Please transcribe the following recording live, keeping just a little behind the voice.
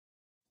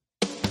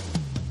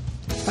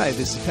Hi,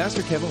 this is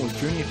Pastor Kevin with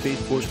Journey of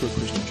Faith Foursquare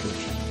Christian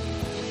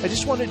Church. I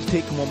just wanted to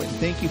take a moment and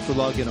thank you for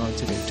logging on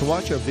today to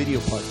watch our video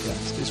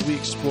podcast as we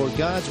explore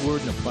God's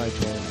Word and apply it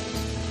to our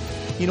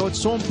lives. You know,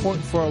 it's so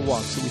important for our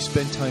walks that we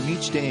spend time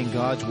each day in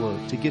God's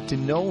Word to get to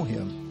know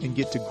Him and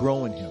get to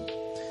grow in Him.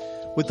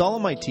 With all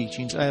of my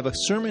teachings, I have a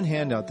sermon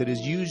handout that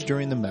is used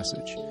during the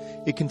message.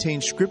 It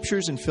contains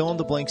scriptures and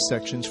fill-in-the-blank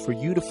sections for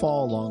you to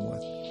follow along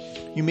with.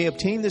 You may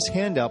obtain this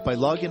handout by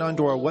logging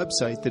onto our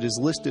website that is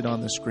listed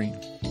on the screen.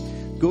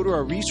 Go to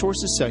our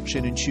resources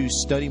section and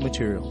choose study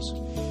materials.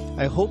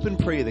 I hope and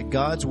pray that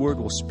God's Word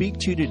will speak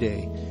to you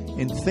today,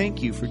 and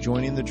thank you for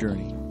joining the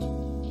journey.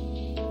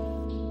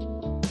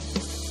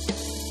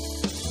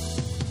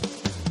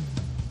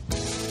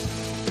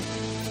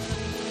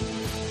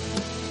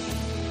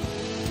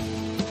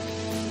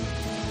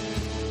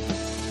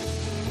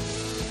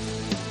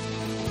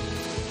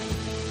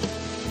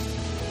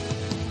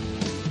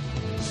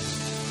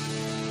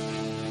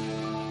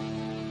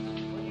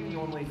 What do you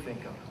normally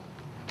think of?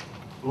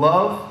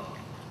 Love,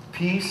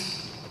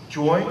 peace,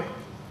 joy.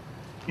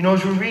 You know,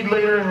 as we read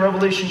later in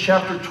Revelation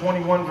chapter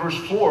 21, verse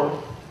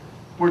 4,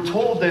 we're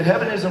told that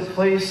heaven is a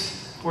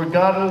place where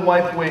God will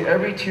wipe away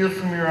every tear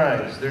from your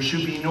eyes. There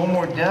should be no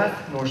more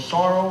death, nor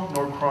sorrow,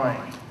 nor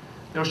crying.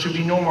 There should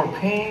be no more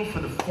pain, for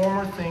the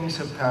former things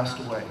have passed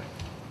away.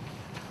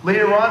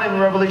 Later on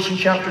in Revelation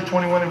chapter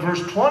 21 and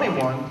verse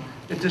 21,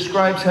 it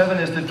describes heaven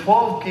as the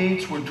 12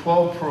 gates were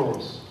 12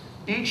 pearls.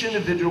 Each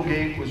individual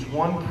gate was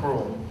one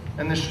pearl,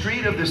 and the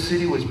street of the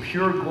city was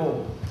pure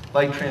gold,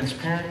 like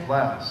transparent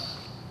glass.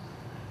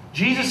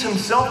 Jesus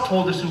himself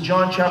told us in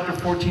John chapter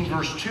 14,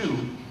 verse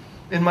 2,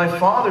 "In my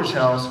Father's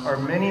house are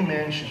many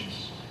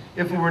mansions.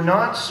 If it were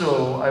not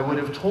so, I would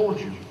have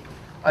told you.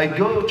 I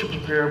go to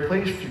prepare a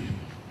place for you."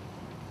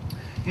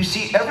 You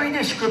see, every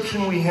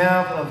description we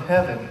have of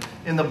heaven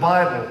in the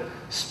Bible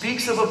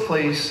speaks of a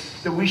place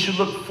that we should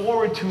look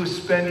forward to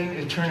spending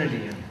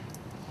eternity in.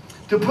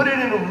 To put it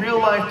in a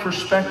real-life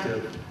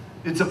perspective,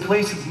 it's a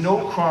place of no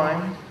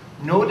crime,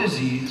 no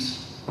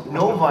disease,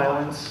 no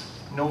violence,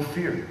 no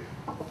fear.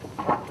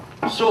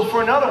 So,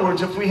 in other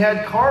words, if we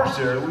had cars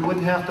there, we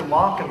wouldn't have to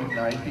lock them at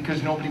night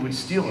because nobody would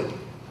steal it.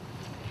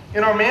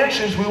 In our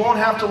mansions, we won't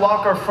have to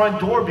lock our front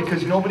door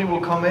because nobody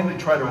will come in to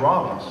try to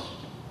rob us.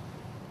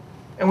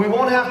 And we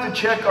won't have to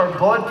check our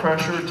blood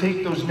pressure or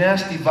take those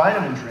nasty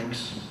vitamin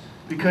drinks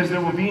because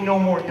there will be no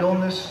more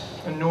illness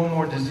and no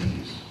more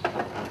disease.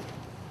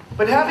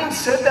 But having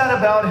said that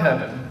about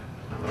heaven,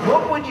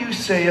 what would you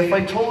say if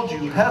I told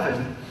you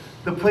heaven,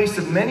 the place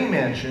of many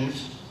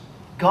mansions,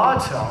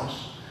 God's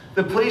house,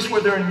 the place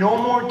where there are no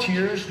more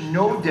tears,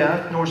 no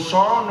death, nor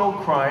sorrow, no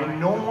crying,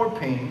 no more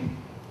pain,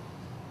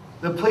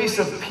 the place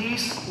of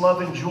peace,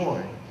 love, and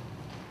joy,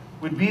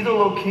 would be the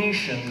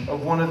location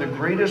of one of the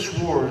greatest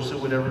wars that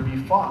would ever be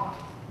fought?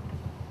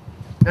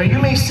 Now, you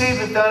may say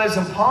that that is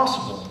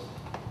impossible,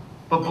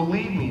 but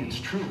believe me, it's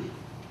true.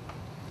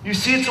 You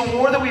see, it's a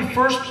war that we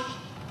first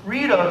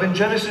read of in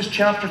Genesis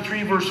chapter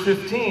 3, verse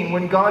 15,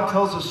 when God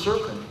tells the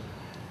serpent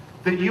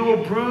that you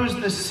will bruise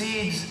the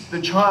seeds,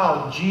 the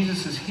child,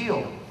 Jesus'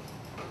 heel,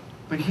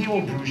 but he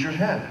will bruise your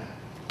head.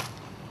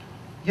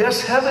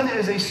 Yes, heaven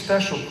is a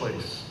special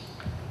place.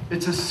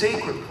 It's a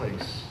sacred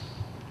place.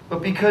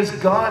 But because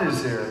God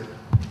is there,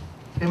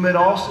 it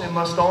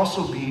must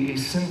also be a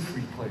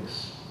sin-free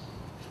place.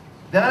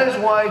 That is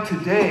why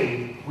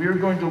today we are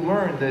going to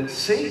learn that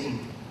Satan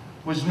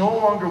was no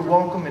longer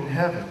welcome in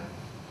heaven,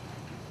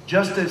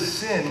 just as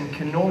sin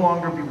can no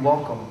longer be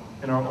welcome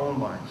in our own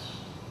lives.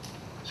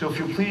 So if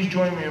you'll please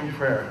join me in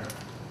prayer.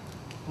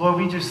 Lord,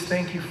 we just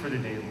thank you for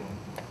today, Lord.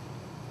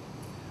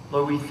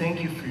 Lord, we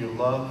thank you for your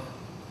love.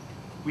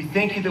 We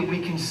thank you that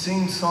we can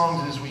sing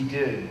songs as we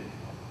did,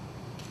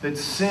 that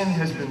sin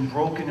has been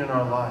broken in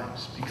our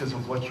lives because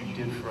of what you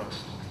did for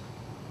us,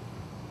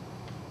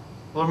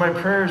 Lord. Lord,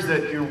 my prayer is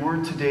that your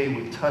word today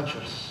would touch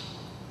us.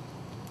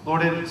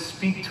 Lord, let it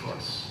speak to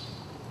us.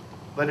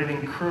 Let it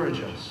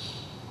encourage us.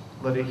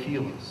 Let it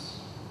heal us.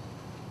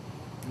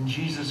 In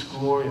Jesus'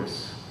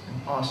 glorious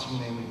and awesome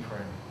name we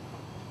pray.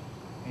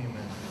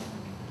 Amen.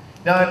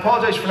 Now, I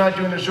apologize for not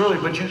doing this early,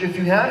 but if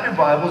you have your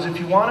Bibles, if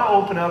you want to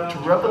open up to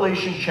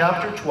Revelation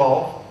chapter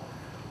 12,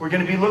 we're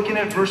going to be looking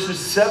at verses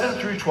 7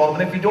 through 12.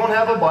 And if you don't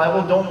have a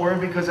Bible, don't worry,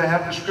 because I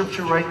have the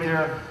scripture right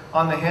there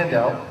on the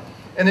handout.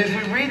 And as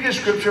we read this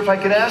scripture, if I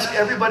could ask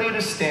everybody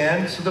to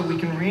stand so that we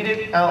can read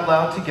it out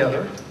loud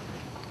together.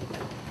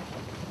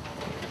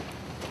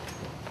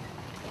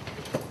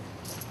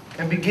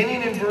 And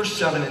beginning in verse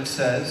 7, it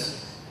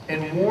says,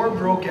 "And war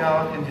broke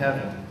out in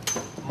heaven.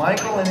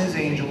 Michael and his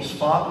angels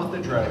fought with the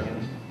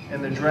dragon,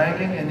 and the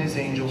dragon and his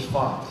angels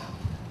fought.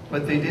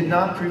 But they did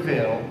not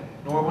prevail,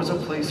 nor was a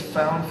place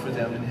found for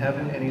them in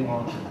heaven any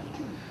longer.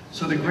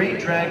 So the great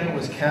dragon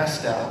was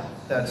cast out,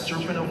 that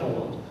serpent of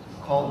old,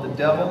 called the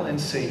devil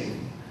and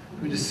Satan,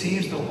 who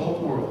deceives the whole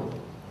world.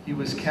 He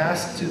was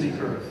cast to the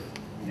earth,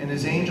 and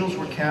his angels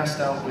were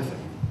cast out with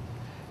him.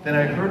 Then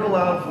I heard a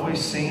loud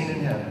voice saying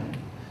in heaven,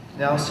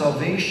 Now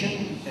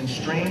salvation and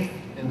strength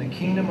and the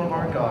kingdom of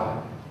our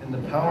God and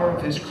the power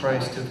of his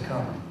Christ have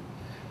come.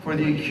 For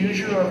the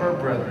accuser of our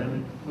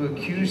brethren, who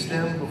accused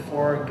them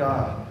before our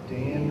God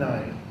day and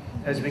night,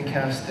 has been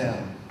cast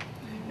down.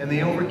 And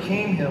they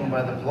overcame him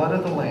by the blood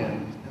of the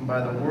Lamb and by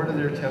the word of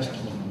their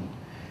testimony.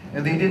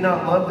 And they did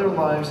not love their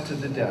lives to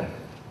the death.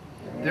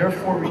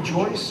 Therefore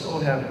rejoice, O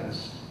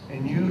heavens,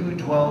 and you who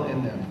dwell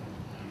in them.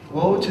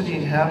 Woe to the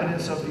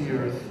inhabitants of the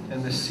earth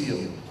and the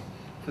sea,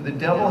 for the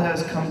devil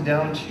has come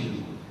down to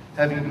you,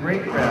 having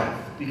great wrath,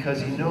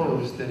 because he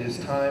knows that his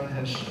time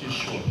is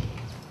short.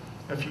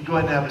 If you go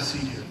ahead and have a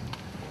seat here.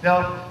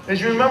 Now,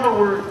 as you remember,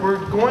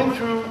 we're going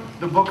through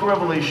the book of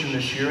Revelation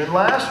this year, and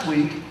last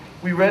week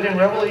we read in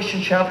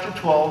Revelation chapter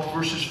 12,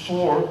 verses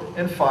 4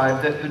 and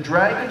 5, that the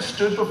dragon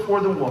stood before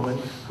the woman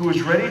who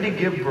was ready to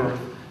give birth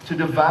to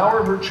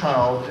devour her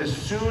child as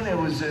soon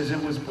as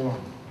it was born.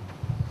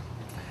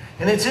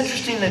 And it's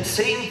interesting that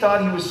Satan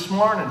thought he was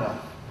smart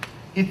enough.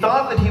 He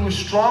thought that he was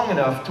strong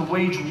enough to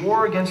wage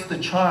war against the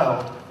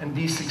child and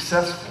be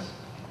successful.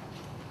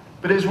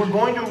 But as we're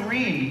going to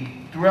read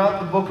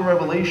throughout the book of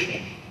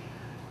Revelation,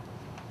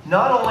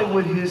 not only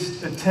would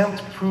his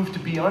attempt prove to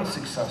be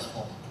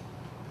unsuccessful,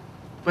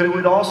 but it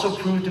would also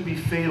prove to be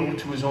fatal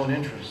to his own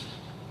interest.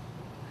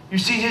 You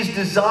see, his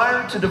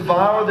desire to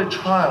devour the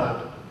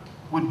child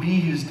would be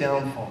his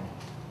downfall.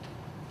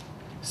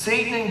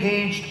 Satan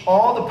engaged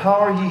all the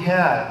power he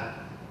had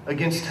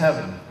against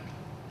heaven.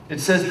 It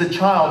says the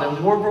child,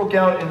 and war broke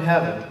out in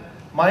heaven.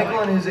 Michael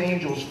and his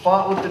angels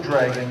fought with the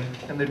dragon,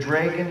 and the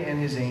dragon and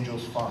his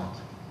angels fought.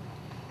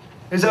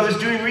 As I was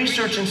doing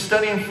research and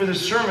studying for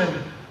this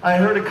sermon, I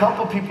heard a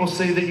couple people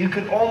say that you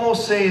could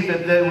almost say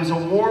that there was a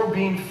war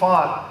being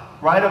fought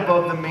right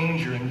above the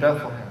manger in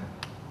Bethlehem.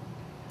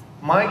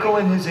 Michael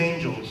and his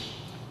angels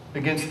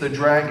against the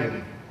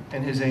dragon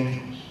and his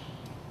angels.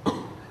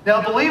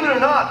 Now, believe it or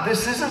not,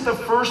 this isn't the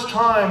first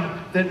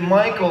time that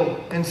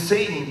Michael and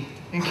Satan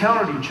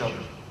encountered each other.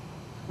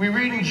 We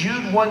read in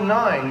Jude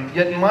 1:9,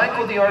 yet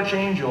Michael the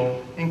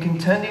archangel, in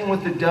contending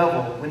with the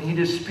devil, when he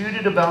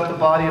disputed about the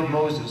body of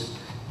Moses,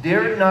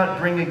 dared not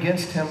bring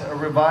against him a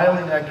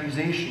reviling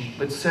accusation,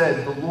 but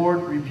said, the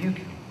Lord rebuke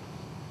him.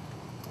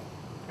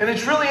 And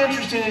it's really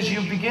interesting as you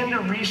begin to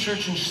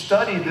research and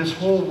study this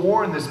whole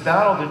war and this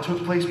battle that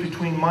took place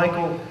between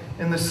Michael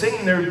and the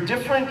Satan. There are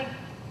different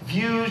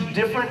views,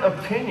 different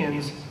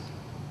opinions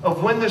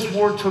of when this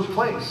war took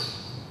place.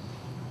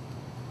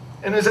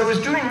 And as I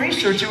was doing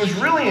research, it was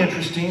really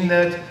interesting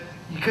that,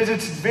 because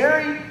it's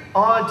very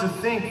odd to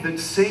think that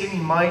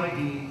Satan might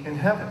be in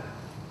heaven.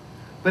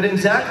 But in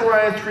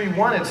Zechariah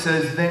 3:1 it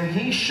says, then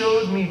he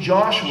showed me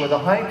Joshua the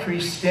high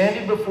priest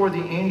standing before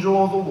the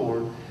angel of the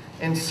Lord,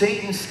 and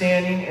Satan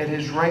standing at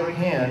his right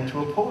hand to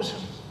oppose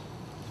him.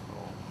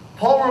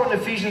 Paul wrote in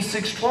Ephesians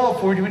 6:12,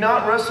 for we do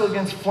not wrestle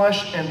against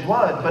flesh and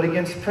blood, but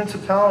against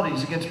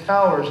principalities, against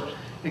powers,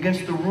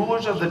 against the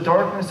rulers of the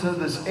darkness of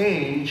this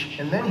age,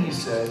 and then he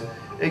said,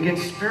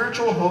 against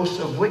spiritual hosts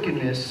of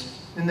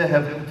wickedness in the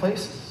heavenly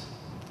places.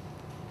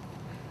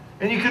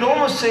 And you could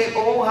almost say,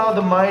 oh, how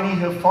the mighty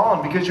have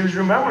fallen, because you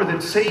remember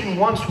that Satan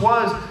once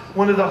was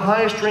one of the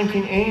highest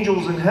ranking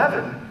angels in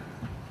heaven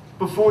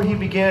before he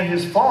began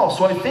his fall.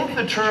 So I think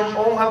the term,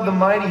 oh, how the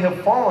mighty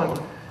have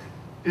fallen,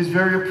 is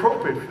very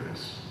appropriate for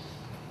this.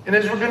 And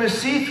as we're going to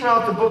see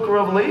throughout the book of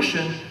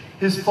Revelation,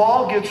 his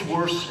fall gets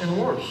worse and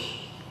worse.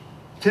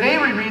 Today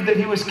we read that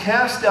he was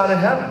cast out of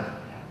heaven.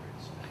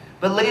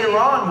 But later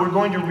on, we're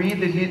going to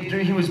read that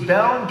he was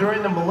bound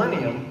during the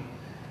millennium,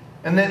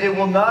 and that it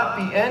will not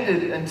be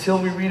ended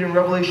until we read in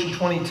Revelation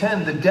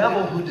 20:10, the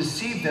devil who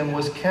deceived him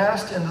was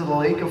cast into the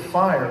lake of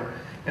fire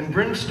and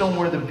brimstone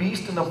where the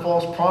beast and the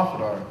false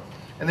prophet are,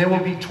 and they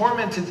will be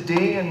tormented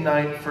day and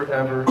night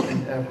forever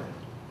and ever.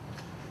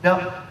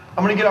 Now,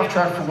 I'm going to get off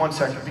track for 1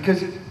 second,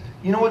 because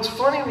you know what's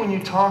funny when you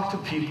talk to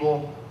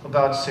people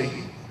about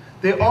Satan?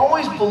 They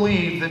always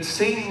believe that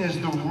Satan is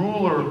the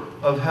ruler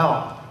of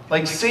hell.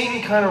 Like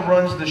Satan kind of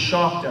runs the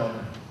shop down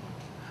there.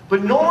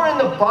 But nowhere in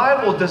the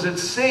Bible does it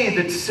say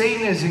that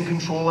Satan is in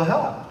control of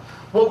hell.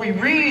 What we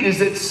read is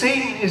that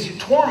Satan is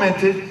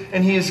tormented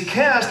and he is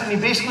cast and he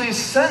basically is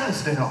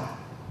sentenced to hell.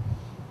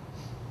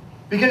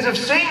 Because if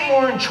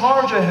Satan were in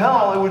charge of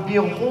hell, it would be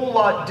a whole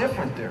lot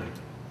different there.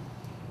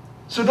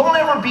 So don't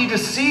ever be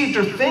deceived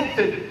or think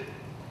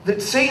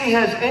that Satan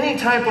has any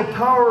type of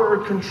power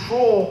or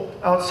control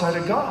outside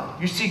of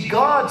God. You see,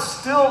 God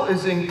still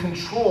is in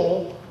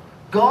control.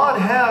 God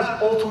has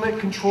ultimate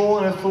control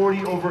and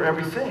authority over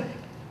everything.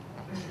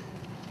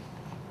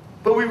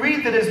 But we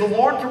read that as the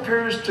Lord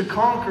prepares to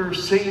conquer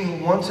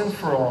Satan once and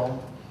for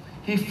all,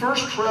 he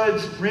first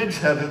rids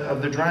heaven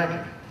of the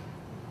dragon.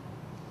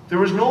 There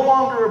was no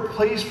longer a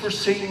place for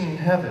Satan in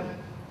heaven,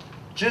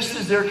 just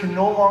as there can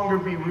no longer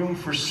be room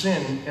for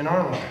sin in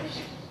our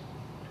lives.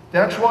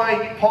 That's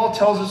why Paul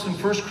tells us in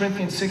 1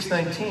 Corinthians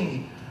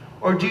 6:19,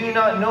 or do you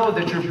not know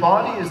that your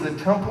body is the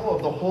temple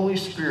of the Holy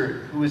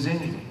Spirit who is in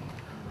you,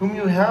 whom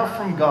you have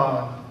from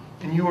God,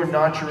 and you are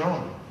not your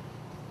own?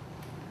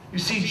 You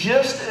see,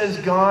 just as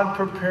God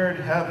prepared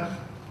heaven,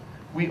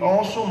 we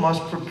also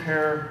must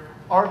prepare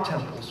our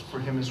temples for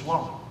him as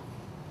well.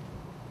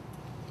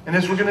 And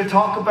as we're going to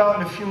talk about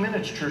in a few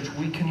minutes, church,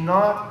 we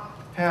cannot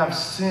have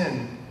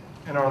sin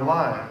in our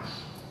lives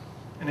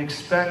and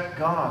expect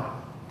God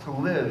to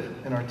live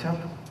in our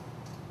temple.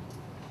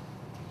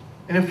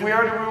 And if we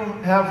are to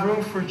have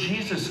room for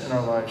Jesus in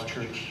our lives,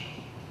 church,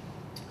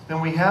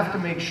 then we have to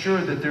make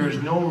sure that there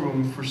is no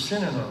room for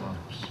sin in our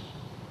lives.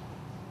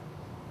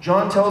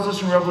 John tells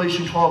us in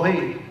Revelation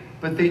 12:8,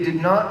 but they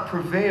did not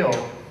prevail,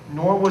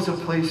 nor was a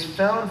place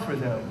found for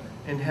them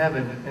in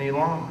heaven any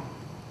longer.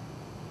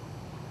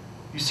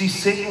 You see,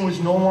 Satan was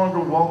no longer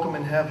welcome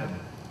in heaven.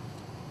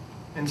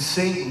 And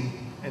Satan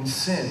and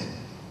sin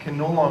can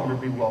no longer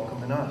be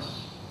welcome in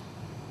us.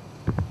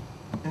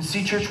 And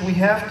see, church, we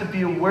have to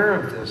be aware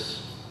of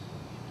this,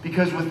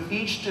 because with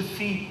each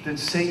defeat that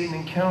Satan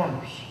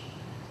encounters,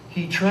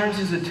 he turns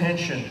his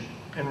attention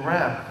and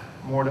wrath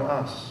more to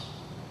us.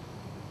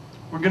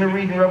 We're going to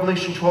read in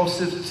Revelation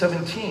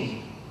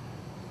 12:17,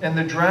 and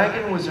the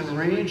dragon was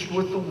enraged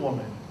with the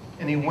woman,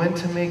 and he went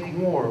to make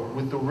war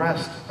with the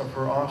rest of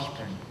her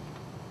offspring.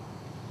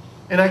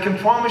 And I can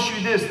promise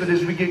you this, that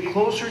as we get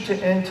closer to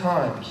end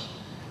times,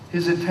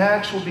 his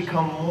attacks will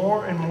become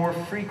more and more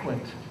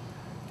frequent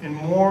and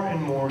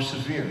more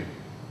severe.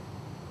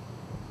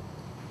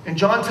 And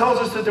John tells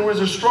us that there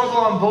was a struggle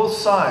on both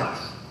sides,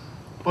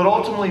 but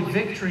ultimately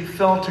victory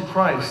fell to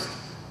Christ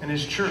and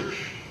his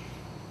church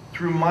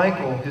through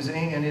Michael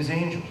and his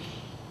angels.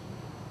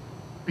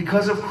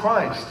 Because of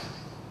Christ,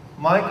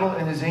 Michael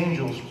and his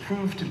angels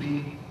proved to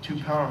be too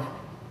powerful.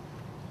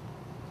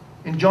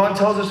 And John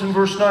tells us in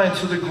verse 9,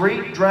 so the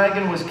great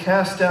dragon was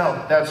cast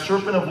out, that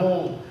serpent of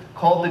old,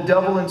 called the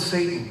devil and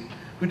Satan,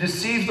 who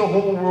deceives the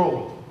whole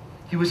world.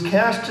 He was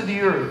cast to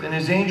the earth, and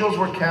his angels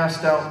were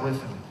cast out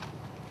with him.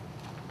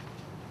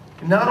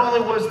 And not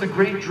only was the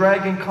great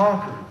dragon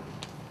conquered,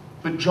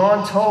 but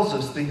John tells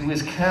us that he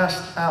was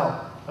cast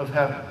out of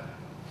heaven.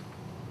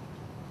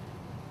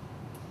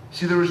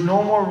 See, there was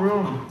no more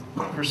room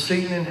for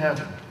Satan in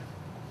heaven.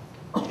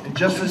 And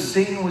just as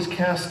Satan was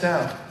cast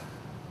out,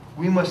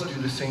 we must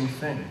do the same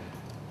thing.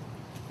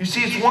 You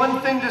see, it's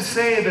one thing to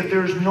say that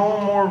there's no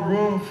more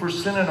room for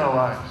sin in our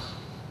lives,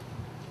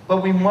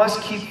 but we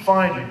must keep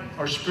fighting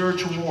our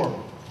spiritual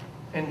war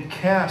and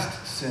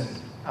cast sin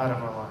out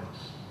of our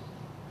lives.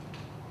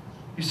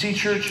 You see,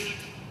 church,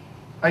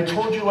 I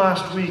told you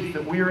last week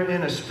that we are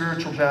in a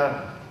spiritual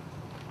battle.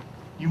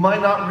 You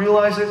might not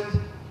realize it,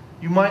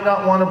 you might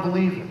not want to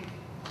believe it,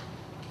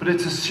 but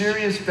it's a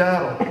serious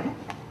battle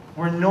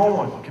where no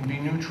one can be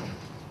neutral.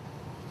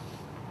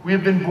 We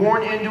have been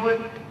born into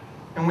it,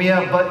 and we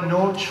have but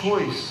no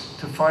choice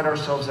to fight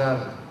ourselves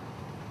out of it.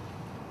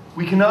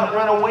 We cannot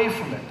run away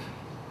from it.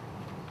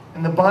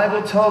 And the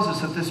Bible tells us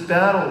that this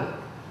battle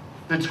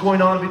that's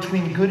going on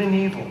between good and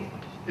evil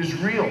is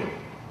real.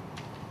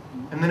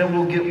 And then it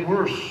will get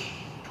worse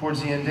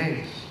towards the end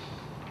days.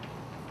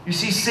 You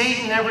see,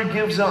 Satan never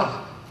gives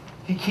up.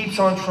 He keeps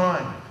on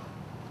trying.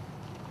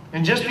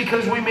 And just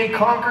because we may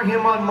conquer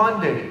him on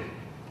Monday,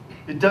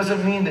 it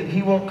doesn't mean that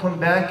he won't come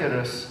back at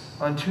us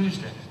on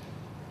Tuesday.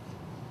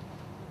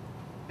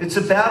 It's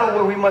a battle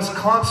where we must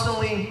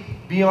constantly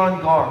be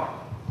on guard.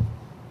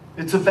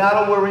 It's a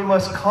battle where we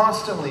must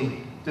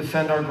constantly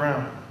defend our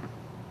ground.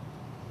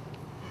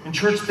 In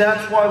church,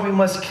 that's why we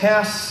must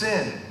cast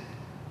sin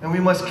and we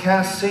must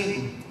cast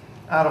Satan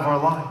out of our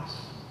lives.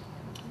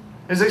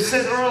 As I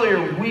said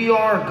earlier, we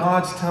are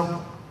God's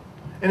temple.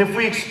 And if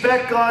we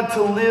expect God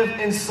to live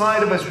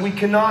inside of us, we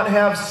cannot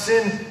have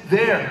sin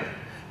there,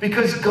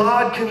 because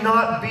God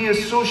cannot be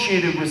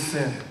associated with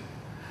sin.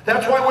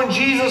 That's why when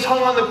Jesus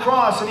hung on the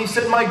cross and he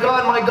said, my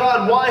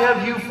God, why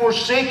have you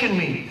forsaken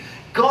me?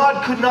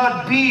 God could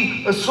not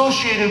be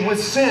associated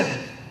with sin.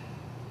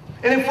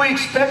 And if we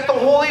expect the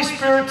Holy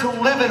Spirit to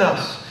live in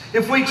us,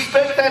 if we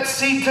expect that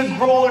seed to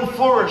grow and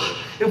flourish,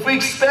 if we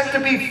expect to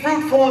be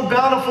fruitful and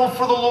bountiful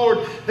for the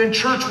Lord, then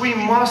church, we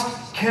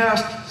must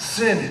cast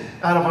sin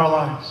out of our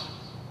lives.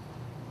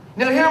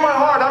 Now hear my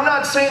heart, I'm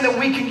not saying that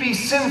we can be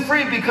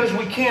sin-free, because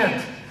we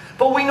can't.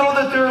 But we know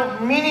that they're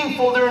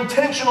meaningful, they're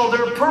intentional,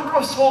 they're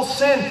purposeful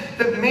sin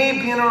that may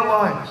be in our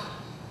lives.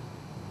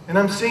 And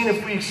I'm saying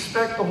if we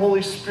expect the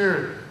Holy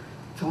Spirit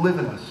to live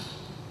in us,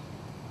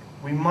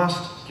 we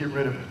must get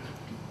rid of it.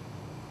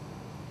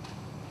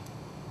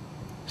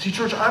 See,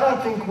 church, I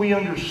don't think we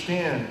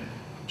understand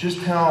just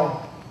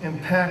how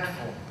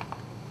impactful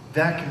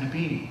that can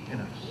be in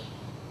us.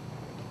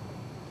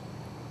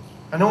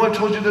 I know I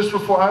told you this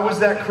before. I was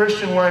that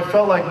Christian where I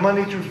felt like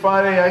Monday through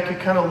Friday I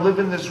could kind of live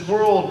in this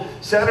world.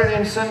 Saturday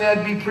and Sunday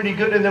I'd be pretty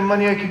good, and then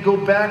Monday I could go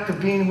back to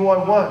being who I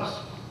was.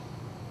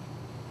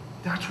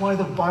 That's why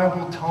the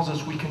Bible tells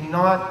us we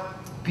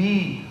cannot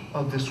be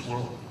of this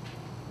world.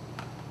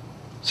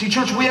 See,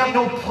 church, we have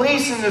no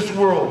place in this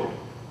world.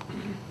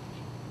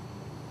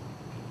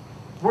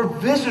 We're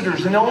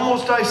visitors, and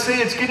almost I say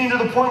it's getting to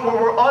the point where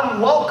we're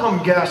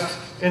unwelcome guests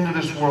into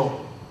this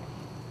world.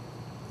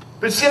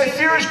 But see, I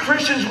fear as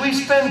Christians, we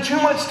spend too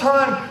much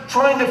time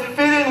trying to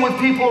fit in with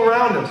people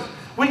around us.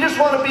 We just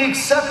want to be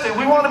accepted.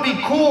 We want to be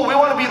cool. We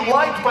want to be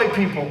liked by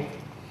people.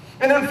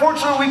 And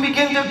unfortunately, we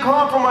begin to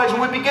compromise,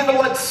 and we begin to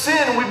let sin,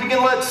 and we begin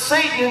to let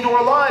Satan into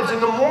our lives.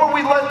 And the more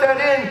we let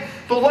that in,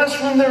 the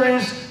less room there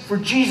is for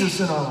Jesus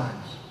in our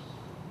lives.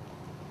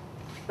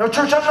 Now,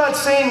 church, I'm not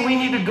saying we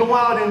need to go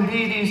out and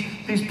be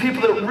these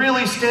people that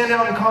really stand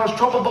out and cause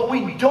trouble, but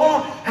we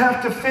don't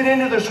have to fit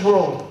into this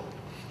world.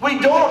 We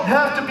don't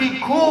have to be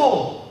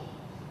cool.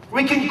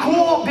 We can be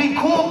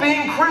cool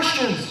being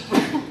Christians.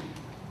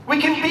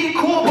 We can be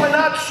cool by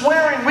not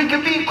swearing. We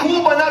can be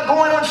cool by not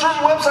going on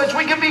certain websites.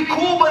 We can be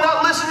cool by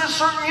not listening to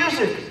certain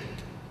music.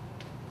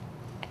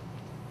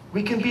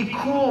 We can be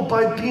cool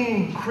by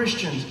being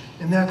Christians,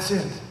 and that's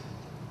it.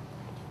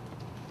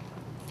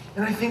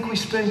 And I think we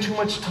spend too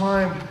much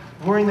time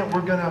worrying that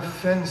we're going to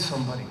offend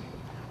somebody,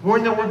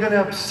 worrying that we're going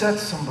to upset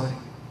somebody.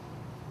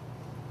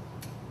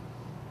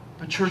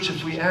 But church,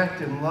 if we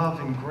act in love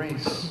and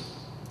grace,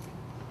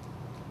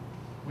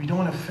 we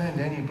don't offend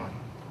anybody.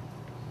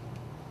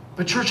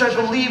 But church, I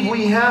believe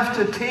we have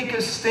to take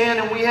a stand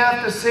and we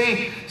have to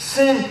say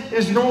sin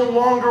is no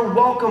longer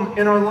welcome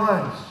in our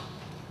lives.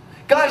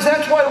 Guys,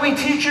 that's why we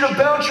teach you to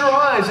bounce your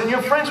eyes. And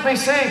your friends may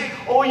say,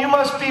 oh, you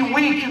must be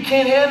weak, you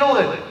can't handle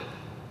it.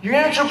 Your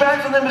answer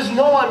back to them is,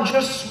 no, I'm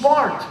just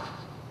smart.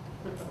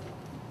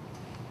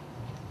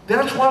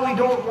 That's why we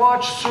don't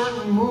watch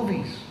certain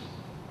movies,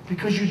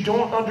 because you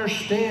don't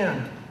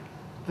understand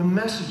the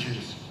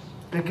messages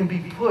that can be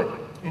put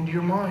into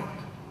your mind.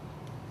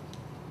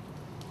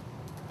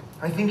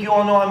 I think you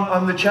all know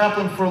I'm the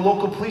chaplain for a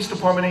local police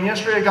department, and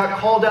yesterday I got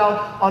called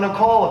out on a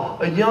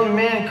call. A young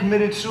man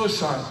committed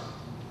suicide.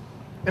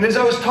 And as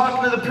I was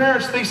talking to the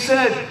parents, they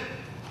said,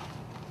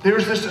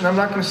 there's this, and I'm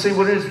not going to say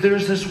what it is,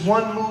 there's this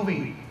one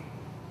movie.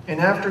 And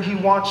after he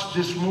watched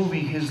this movie,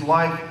 his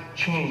life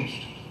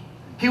changed.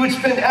 He would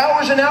spend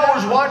hours and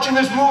hours watching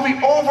this movie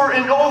over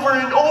and over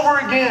and over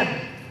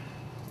again.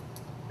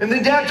 And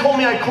then Dad told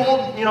me, I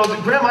called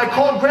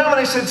Grandma and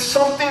I said,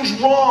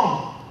 something's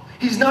wrong.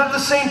 He's not the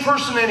same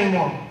person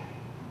anymore.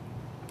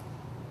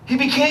 He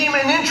became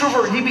an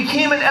introvert. He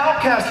became an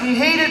outcast. He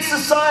hated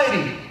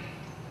society.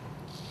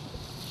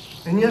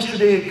 And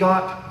yesterday it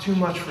got too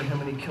much for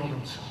him and he killed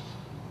himself.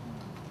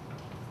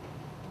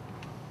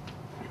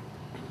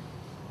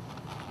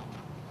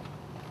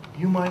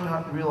 You might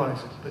not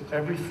realize it, but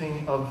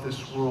everything of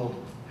this world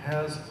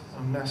has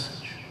a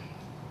message.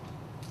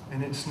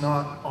 And it's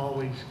not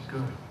always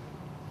good.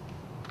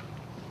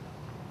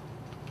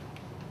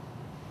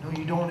 No,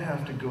 you don't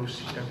have to go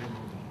see every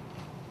movie.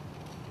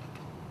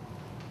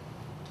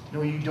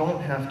 No, you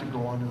don't have to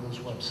go onto those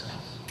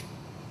websites.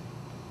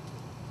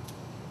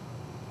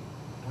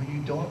 No,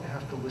 you don't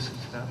have to listen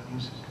to that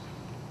music.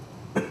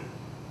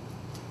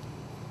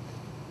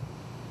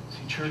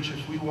 See, church,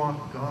 if we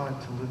want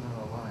God to live in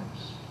our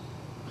lives,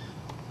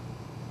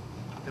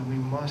 then we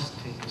must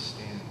take a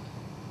stand.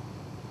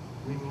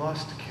 We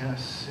must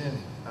cast sin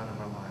out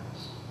of our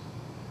lives.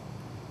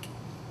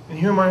 And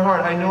hear my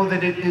heart, I know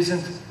that it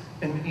isn't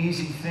an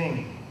easy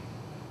thing.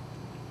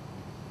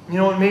 You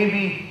know, it may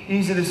be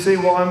easy to say,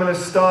 well, I'm going to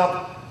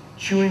stop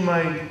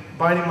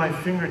biting my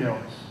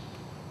fingernails.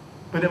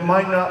 But it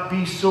might not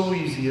be so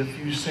easy if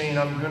you're saying,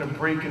 I'm going to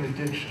break an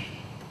addiction.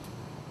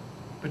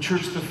 But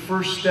church, the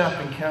first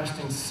step in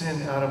casting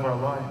sin out of our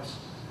lives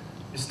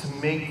is to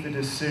make the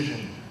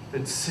decision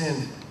that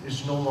sin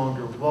is no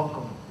longer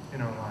welcome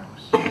in our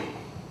lives.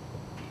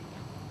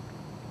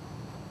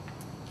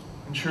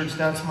 And church,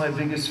 that's my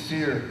biggest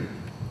fear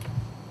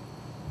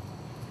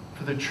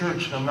for the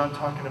church, and I'm not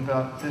talking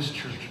about this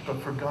church,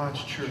 but for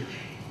God's church.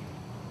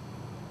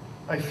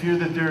 I fear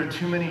that there are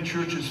too many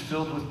churches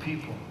filled with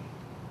people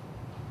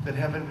that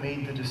haven't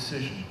made the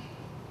decision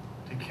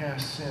to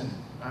cast sin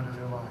out of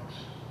their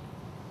lives.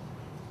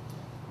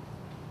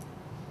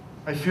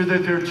 I fear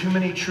that there are too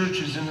many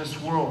churches in this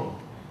world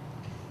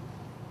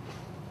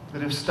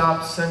that have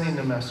stopped sending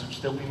the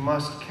message that we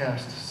must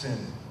cast sin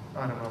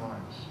out of our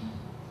lives.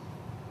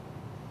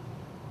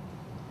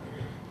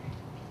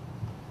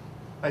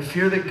 I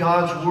fear that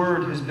God's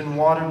word has been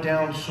watered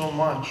down so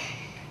much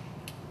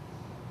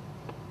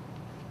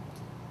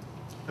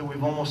that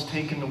we've almost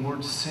taken the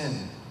word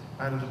sin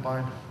out of the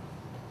Bible.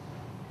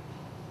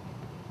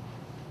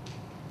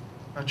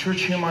 Now,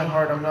 church, hear my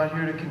heart. I'm not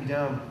here to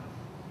condemn.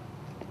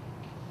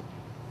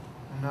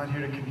 I'm not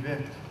here to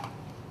convict.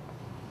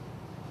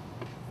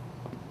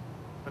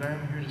 But I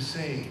am here to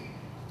say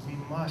we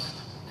must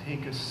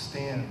take a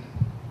stand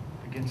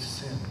against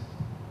sin.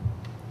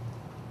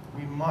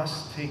 We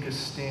must take a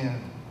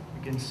stand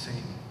against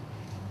Satan.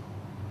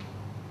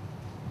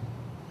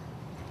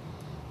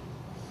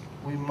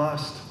 We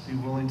must be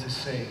willing to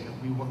say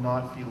that we will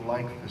not be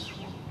like this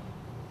world.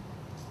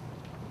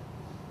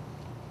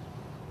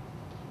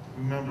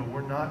 Remember,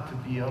 we're not to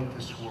be of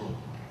this world.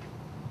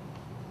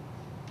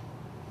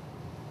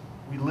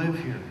 We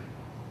live here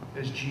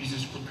as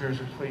Jesus prepares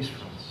a place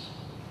for us.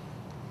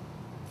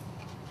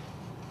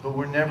 But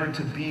we're never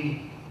to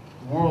be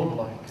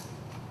world-like.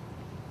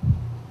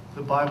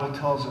 The Bible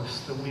tells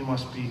us that we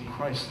must be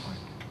Christ-like.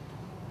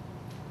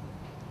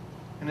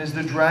 And as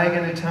the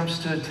dragon attempts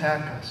to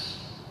attack us,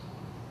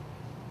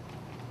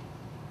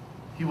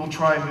 he will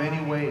try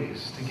many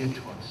ways to get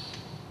to us.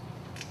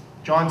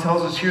 John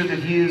tells us here that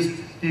he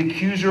is the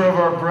accuser of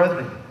our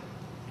brethren.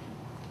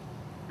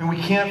 And we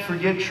can't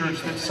forget,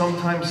 church, that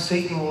sometimes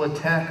Satan will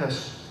attack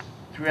us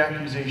through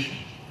accusation.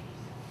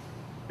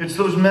 It's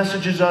those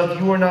messages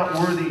of, you are not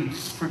worthy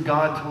for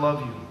God to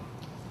love you.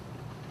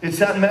 It's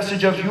that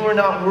message of, you are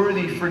not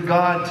worthy for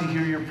God to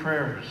hear your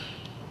prayers.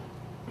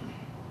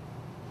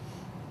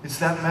 It's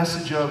that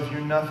message of, you're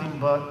nothing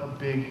but a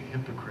big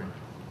hypocrite.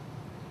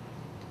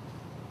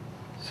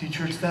 See,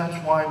 church,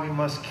 that's why we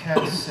must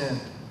cast sin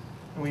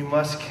and we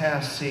must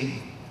cast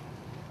Satan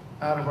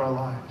out of our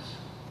lives.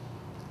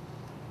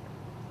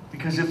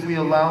 Because if we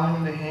allow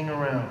him to hang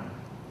around,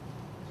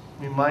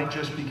 we might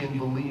just begin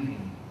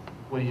believing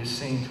what he is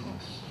saying to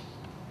us.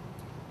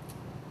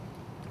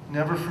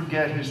 Never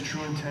forget his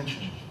true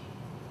intention.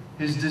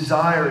 His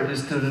desire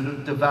is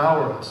to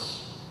devour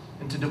us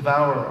and to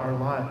devour our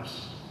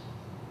lives.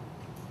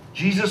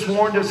 Jesus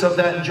warned us of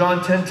that in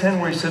John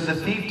 10:10, where he said, the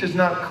thief does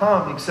not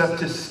come except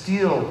to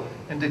steal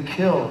and to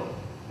kill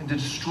and to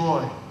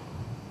destroy.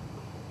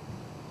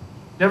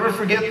 Never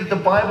forget that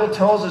the Bible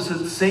tells us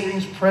that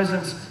Satan's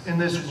presence in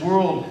this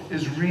world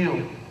is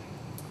real.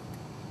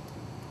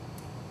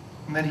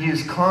 And that he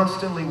is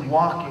constantly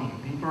walking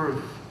the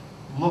earth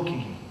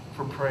looking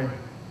for prey.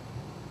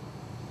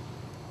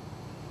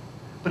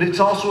 But it's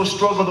also a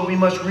struggle that we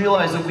must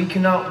realize that we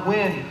cannot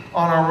win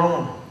on our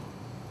own,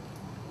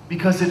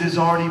 because it has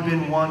already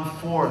been won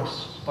for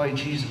us by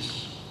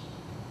Jesus.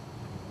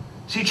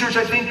 See, church,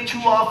 I think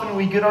too often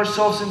we get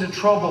ourselves into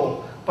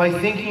trouble by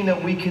thinking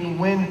that we can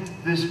win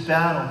this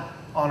battle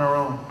on our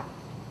own.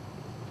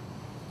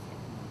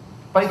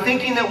 By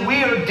thinking that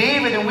we are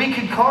David and we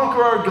can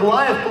conquer our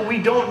Goliath, but we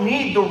don't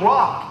need the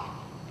rock.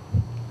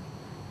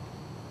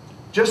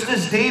 Just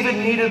as David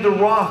needed the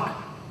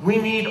rock, we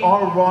need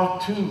our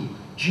rock too,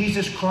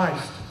 Jesus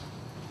Christ,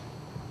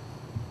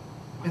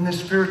 in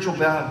this spiritual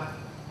battle.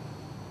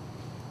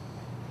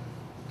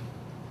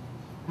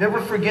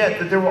 Never forget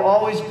that there will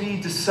always be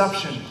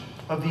deception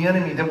of the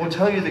enemy that will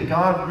tell you that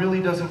God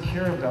really doesn't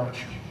care about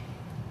you.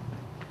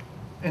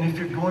 And if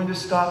you're going to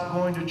stop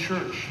going to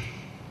church,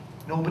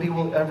 nobody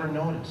will ever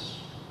notice.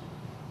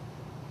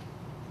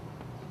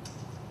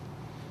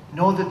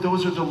 Know that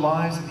those are the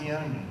lies of the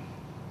enemy.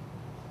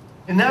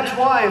 And that's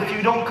why if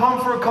you don't come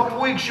for a couple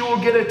weeks, you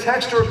will get a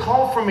text or a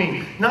call from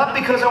me. Not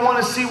because I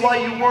want to see why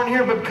you weren't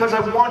here, but because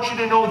I want you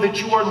to know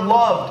that you are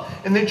loved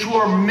and that you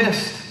are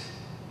missed.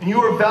 And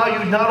you are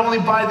valued not only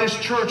by this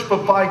church,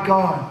 but by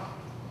God.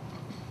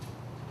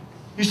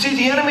 You see,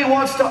 the enemy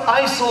wants to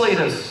isolate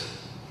us,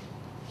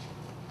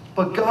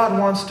 but God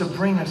wants to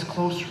bring us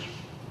closer.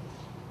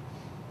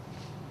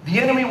 The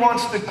enemy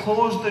wants to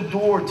close the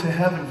door to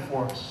heaven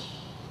for us.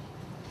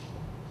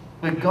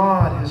 But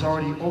God has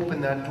already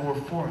opened that door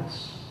for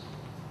us.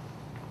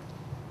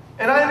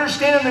 And I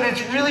understand that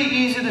it's really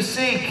easy to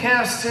say,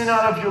 cast sin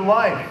out of your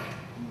life.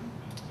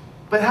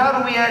 But how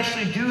do we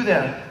actually do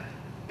that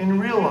in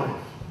real life?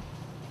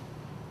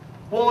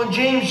 Well, in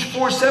James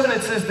 4:7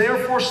 it says,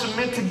 therefore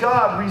submit to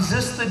God,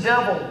 resist the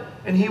devil,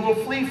 and he will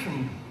flee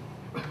from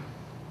you.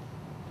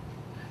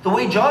 The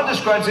way John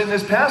describes it in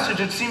this passage,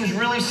 it seems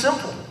really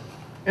simple.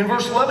 In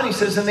verse 11 he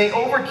says, and they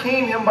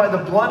overcame him by the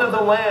blood of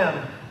the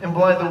Lamb and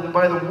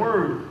by the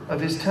word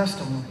of his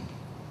testimony.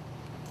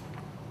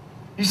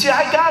 You see,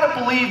 I gotta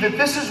believe that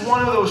this is one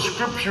of those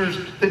scriptures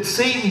that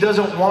Satan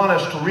doesn't want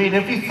us to read.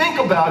 And if you think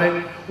about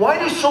it, why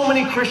do so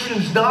many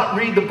Christians not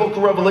read the book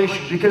of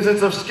Revelation? Because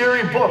it's a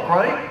scary book,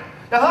 right?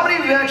 Now, how many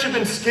of you have actually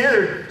been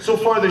scared so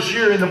far this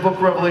year in the book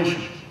of Revelation?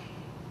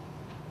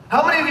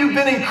 How many of you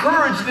have been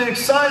encouraged and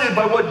excited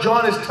by what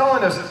John is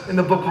telling us in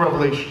the book of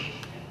Revelation?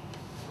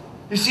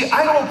 You see,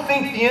 I don't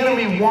think the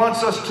enemy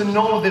wants us to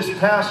know this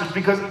passage,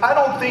 because I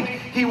don't think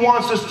he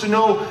wants us to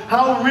know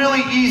how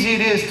really easy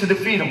it is to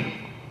defeat him.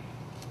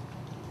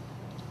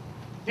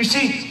 You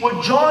see,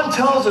 what John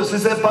tells us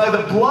is that by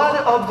the blood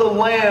of the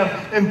Lamb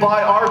and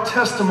by our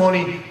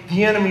testimony,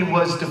 the enemy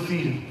was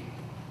defeated.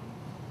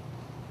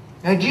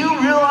 Now, do you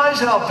realize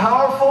how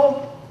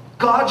powerful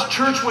God's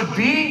church would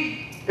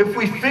be if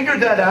we figured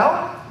that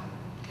out?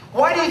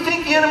 Why do you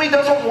think the enemy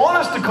doesn't want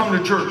us to come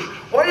to church?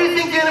 Why do you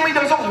think the enemy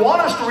doesn't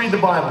want us to read the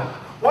Bible?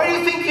 Why do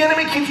you think the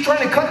enemy keeps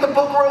trying to cut the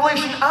book of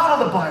Revelation out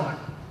of the Bible?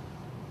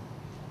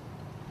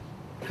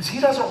 Because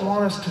he doesn't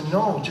want us to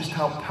know just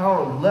how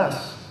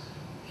powerless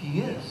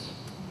he is.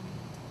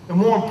 And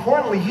more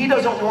importantly, he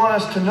doesn't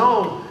want us to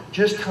know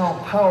just how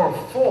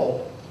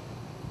powerful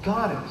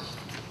God is.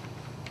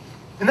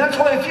 And that's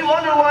why if you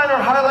underline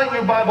or highlight in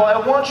your Bible,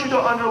 I want you to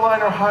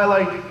underline or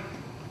highlight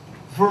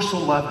verse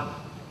 11.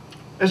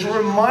 As a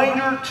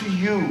reminder to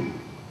you,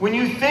 when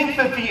you think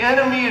that the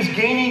enemy is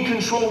gaining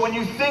control, when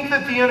you think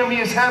that the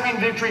enemy is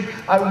having victory,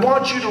 I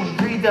want you to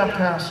read that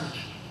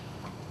passage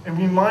and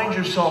remind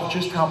yourself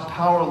just how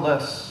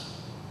powerless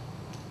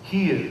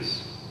he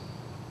is.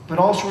 But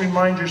also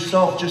remind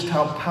yourself just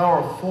how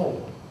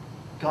powerful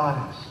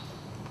God is.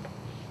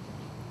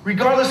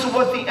 Regardless of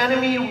what the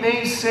enemy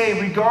may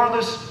say,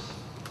 regardless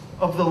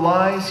of the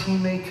lies he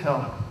may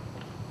tell,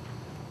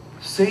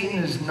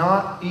 Satan is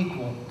not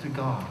equal to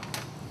God.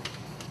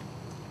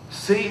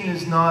 Satan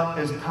is not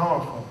as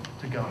powerful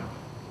to God.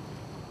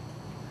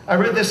 I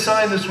read this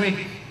sign this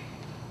week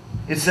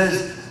It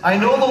says, I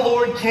know the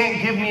Lord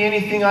can't give me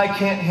anything I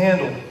can't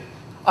handle.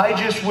 I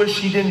just wish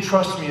He didn't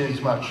trust me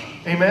as much.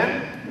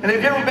 Amen? And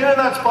have you ever been in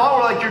that spot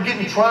where like you're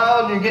getting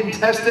trialed and you're getting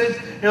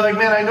tested? You're like,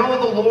 man, I know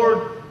the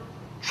Lord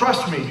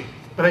trusts me,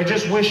 but I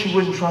just wish He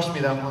wouldn't trust me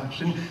that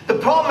much. And the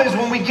problem is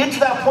when we get to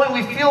that point,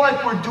 we feel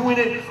like we're doing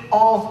it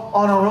all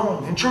on our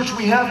own. In church,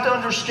 we have to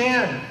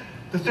understand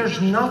that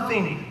there's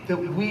nothing that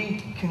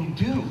we can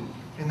do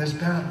in this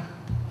battle.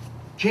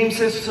 James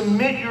says,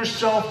 submit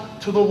yourself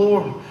to the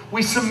Lord.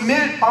 We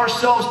submit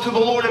ourselves to the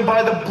Lord, and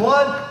by the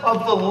blood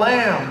of the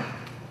Lamb,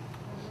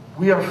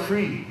 we are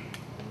free.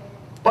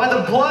 By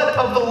the blood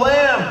of the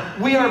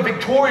Lamb, we are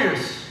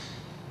victorious.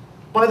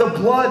 By the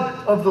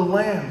blood of the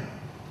Lamb,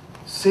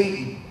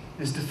 Satan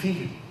is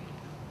defeated.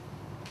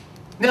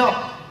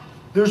 Now,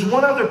 there's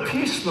one other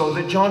piece, though,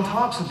 that John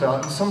talks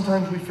about, and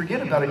sometimes we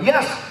forget about it.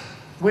 Yes,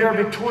 we are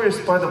victorious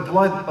by the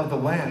blood of the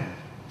Lamb.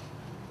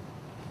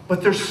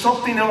 But there's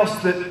something else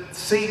that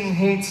Satan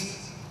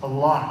hates a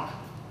lot.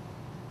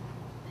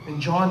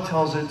 And John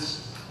tells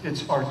us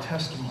it's our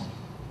testimony.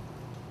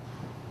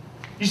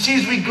 You see,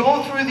 as we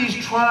go through these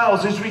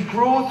trials, as we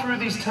grow through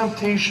these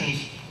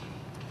temptations,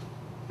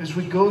 as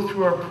we go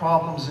through our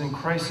problems and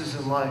crises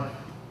in life,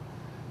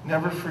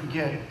 never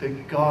forget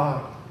that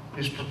God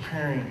is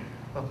preparing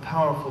a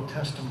powerful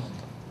testimony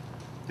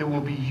that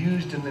will be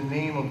used in the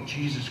name of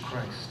Jesus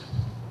Christ.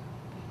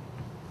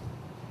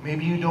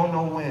 Maybe you don't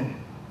know when.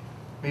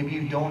 Maybe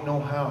you don't know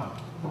how.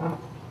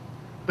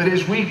 But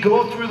as we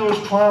go through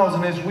those trials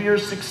and as we are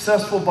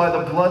successful by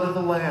the blood of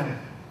the Lamb,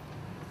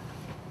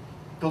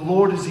 the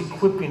Lord is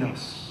equipping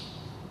us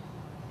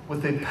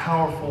with a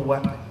powerful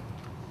weapon.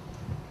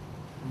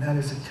 And that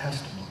is a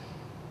testimony.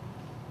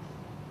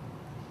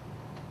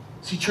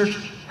 See, church,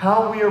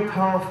 how we are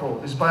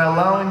powerful is by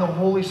allowing the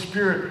Holy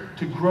Spirit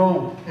to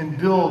grow and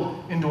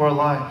build into our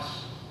lives.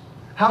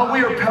 How we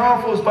are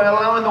powerful is by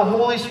allowing the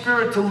Holy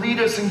Spirit to lead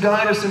us and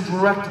guide us and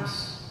direct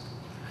us.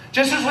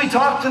 Just as we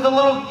talk to the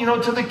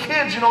little, to the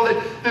kids,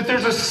 that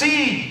there's a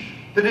seed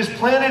that is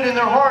planted in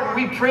their heart, and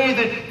we pray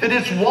that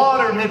it's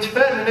watered and it's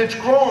fed and it's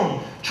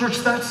grown. Church,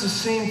 that's the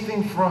same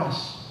thing for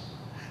us.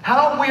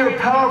 How we are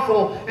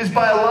powerful is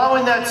by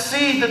allowing that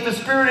seed that the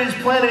Spirit has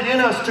planted in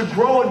us to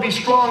grow and be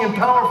strong and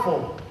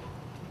powerful.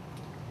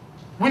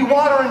 We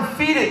water and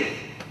feed it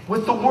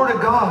with the Word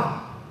of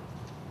God.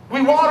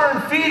 We water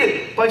and feed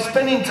it by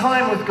spending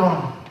time with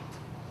God.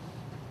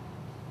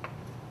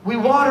 We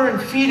water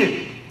and feed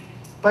it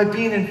by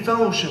being in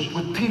fellowship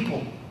with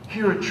people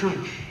here at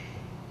church.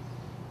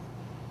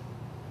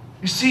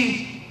 You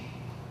see,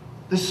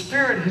 the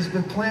Spirit has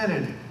been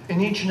planted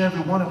in each and every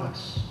one of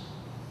us.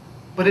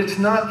 But it's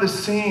not the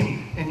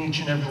same in each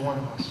and every one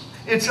of us.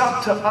 It's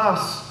up to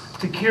us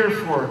to care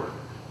for it,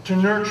 to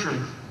nurture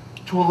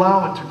it, to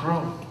allow it to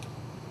grow.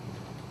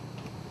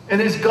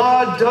 And as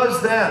God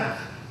does that,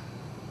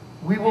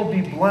 we will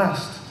be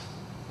blessed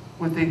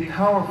with a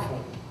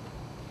powerful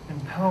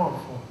and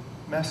powerful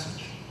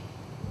message.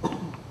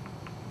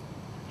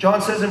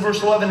 John says in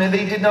verse 11, and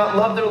they did not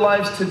love their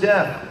lives to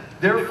death.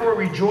 Therefore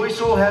rejoice,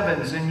 O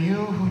heavens, and you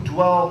who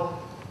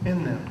dwell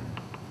in them.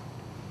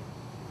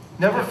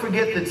 Never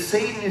forget that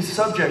Satan is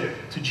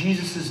subject to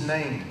Jesus'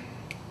 name.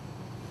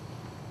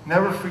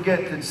 Never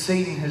forget that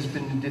Satan has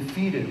been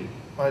defeated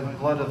by the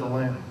blood of the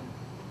Lamb.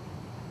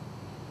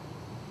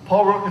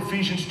 Paul wrote in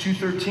Ephesians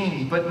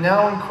 2:13, but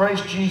now in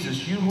Christ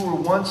Jesus, you who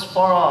were once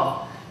far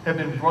off have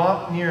been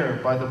brought near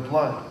by the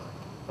blood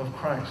of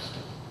Christ.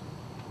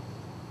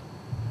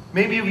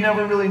 Maybe you've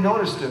never really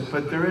noticed it,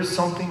 but there is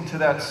something to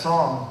that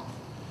song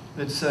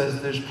that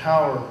says there's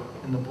power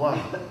in the blood.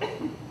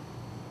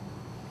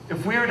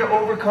 If we are to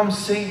overcome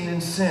Satan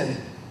and sin,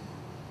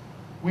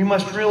 we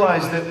must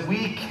realize that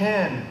we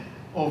can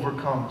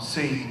overcome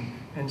Satan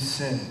and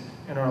sin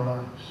in our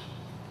lives.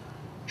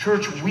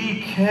 Church,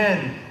 we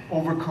can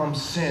overcome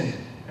sin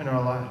in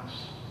our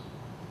lives.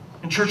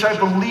 And church, I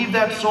believe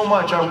that so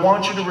much. I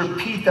want you to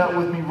repeat that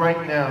with me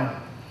right now.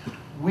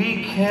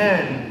 We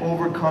can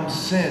overcome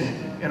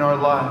sin in our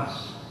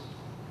lives.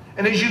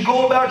 And as you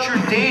go about your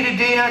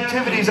day-to-day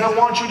activities, I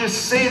want you to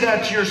say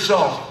that to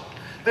yourself.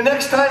 The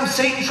next time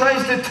Satan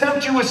tries to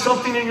tempt you with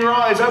something in your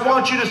eyes, I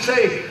want you to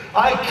say,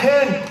 I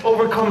can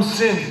overcome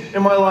sin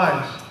in my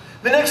life.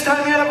 The next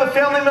time you have a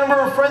family member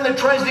or friend that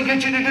tries to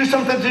get you to do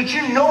something that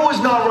you know is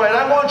not right,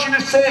 I want you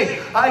to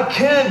say, I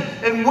can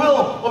and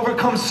will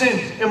overcome sin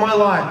in my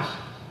life.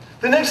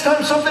 The next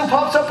time something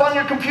pops up on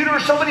your computer or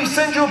somebody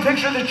sends you a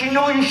picture that you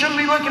know you shouldn't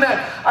be looking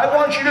at, I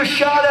want you to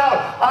shout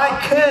out, I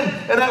can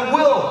and I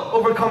will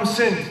overcome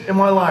sin in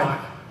my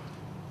life.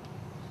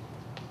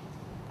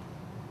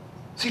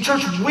 See,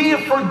 church, we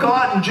have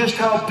forgotten just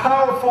how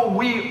powerful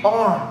we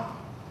are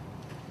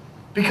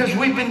because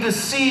we've been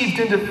deceived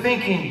into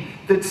thinking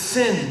that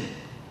sin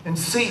and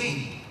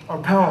Satan are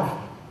powerful.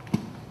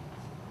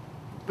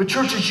 But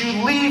church, as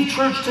you leave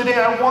church today,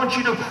 I want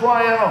you to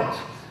cry out,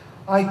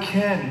 I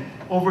can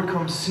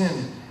overcome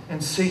sin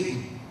and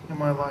Satan in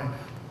my life.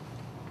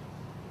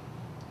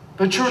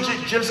 But church,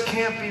 it just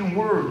can't be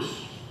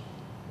words.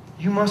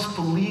 You must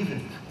believe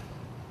it.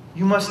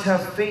 You must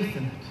have faith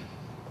in it.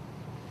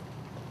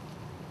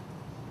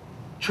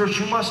 Church,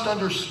 you must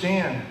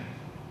understand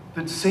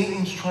that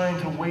Satan's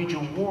trying to wage a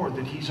war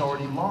that he's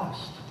already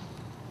lost.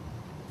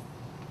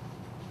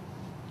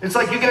 It's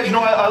like, you guys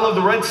know I love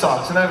the Red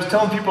Sox, and I was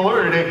telling people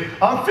earlier today,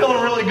 I'm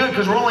feeling really good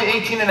because we're only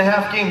 18 and a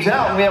half games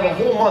out and we have a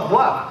whole month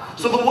left.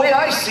 So the way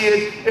I see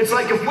it, it's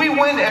like if we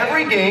win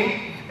every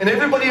game and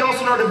everybody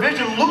else in our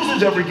division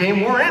loses every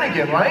game, we're in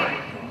again,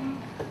 right?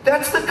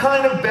 That's the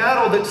kind of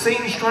battle that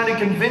Satan's trying to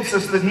convince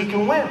us that he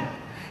can win.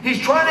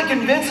 He's trying to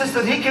convince us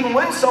that he can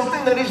win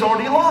something that he's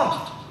already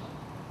lost.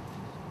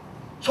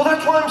 So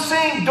that's why I'm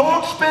saying,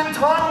 don't spend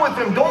time with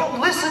him.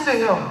 Don't listen to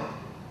him.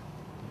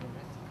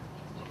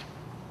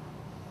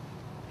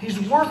 He's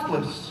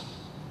worthless.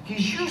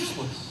 He's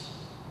useless.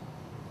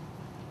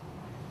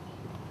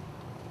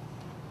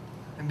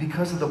 And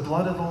because of the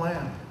blood of the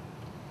Lamb,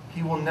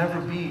 he will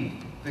never be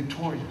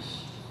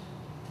victorious.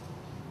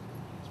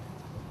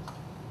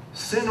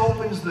 Sin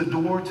opens the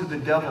door to the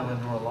devil in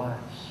our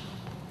lives.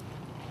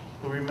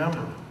 But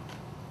remember,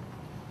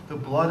 the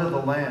blood of the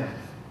Lamb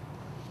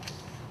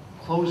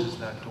closes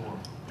that door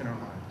in our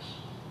lives.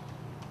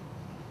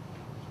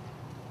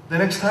 The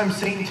next time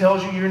Satan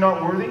tells you you're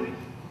not worthy,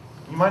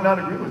 you might not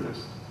agree with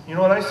this. You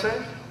know what I say?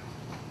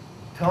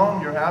 Tell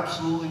him you're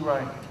absolutely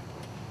right.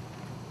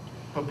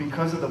 But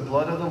because of the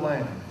blood of the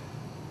Lamb,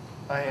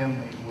 I am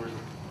made worthy.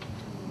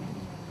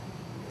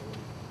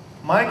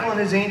 Michael and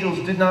his angels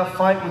did not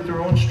fight with their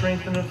own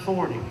strength and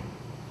authority.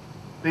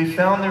 They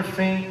found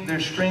their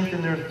strength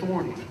and their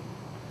authority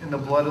in the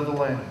blood of the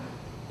Lamb.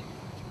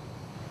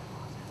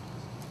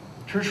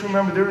 Church,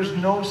 remember, there is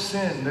no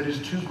sin that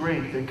is too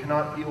great that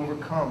cannot be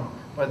overcome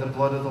by the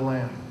blood of the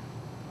Lamb.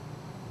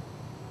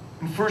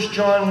 In 1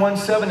 John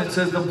 1:7, it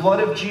says, the blood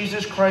of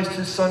Jesus Christ,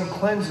 his Son,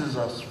 cleanses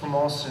us from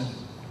all sin.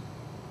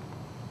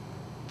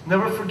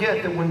 Never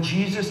forget that when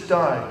Jesus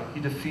died,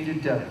 he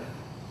defeated death.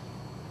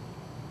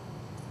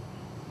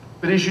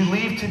 But as you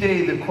leave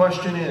today, the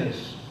question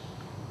is,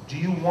 do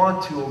you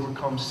want to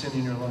overcome sin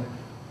in your life?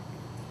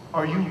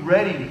 Are you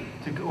ready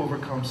to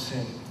overcome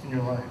sin in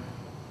your life?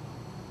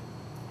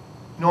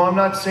 No, I'm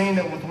not saying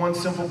that with one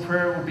simple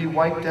prayer it will be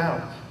wiped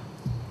out.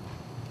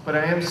 But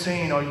I am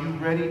saying, are you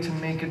ready to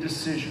make a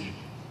decision?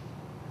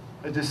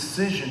 A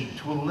decision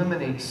to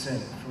eliminate sin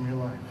from your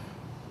life.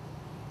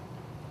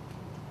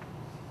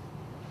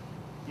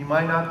 You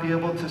might not be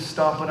able to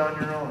stop it on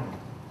your own.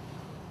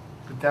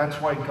 But that's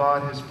why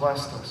God has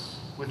blessed us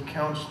with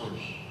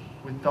counselors,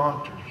 with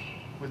doctors,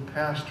 with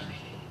pastors,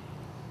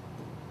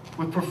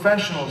 with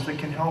professionals that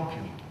can help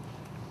you.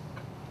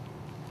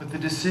 But the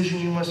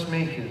decision you must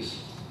make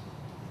is,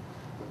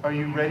 are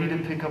you ready to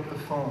pick up the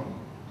phone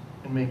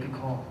and make a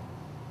call?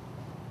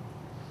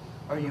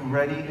 Are you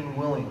ready and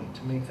willing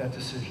to make that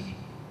decision?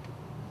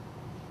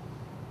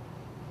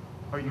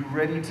 Are you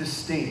ready to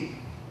state,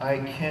 I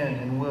can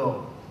and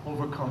will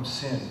overcome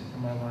sin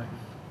in my life?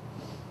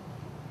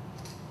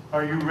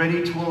 Are you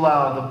ready to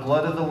allow the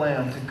blood of the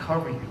Lamb to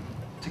cover you,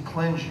 to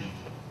cleanse you,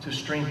 to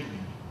strengthen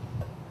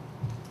you?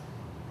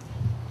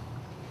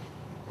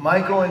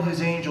 Michael and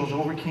his angels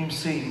overcame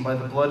Satan by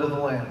the blood of the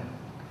Lamb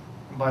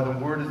and by the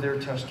word of their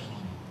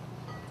testimony.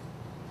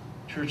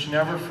 Church,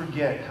 never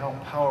forget how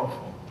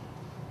powerful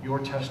your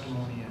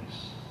testimony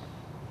is.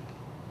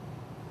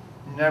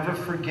 Never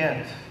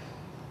forget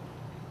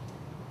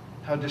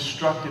how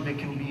destructive it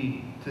can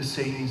be to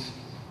Satan's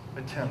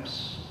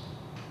attempts.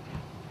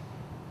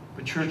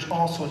 But church,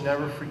 also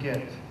never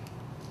forget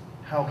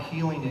how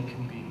healing it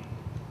can be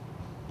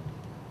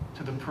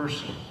to the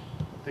person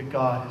that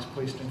God has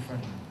placed in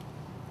front of you.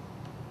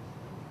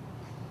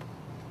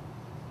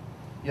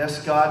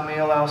 Yes, God may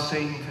allow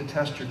Satan to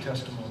test your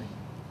testimony,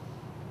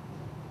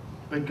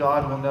 but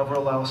God will never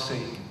allow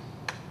Satan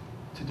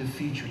to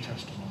defeat your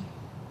testimony.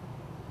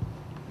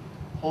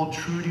 Hold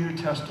true to your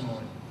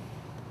testimony,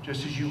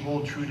 just as you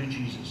hold true to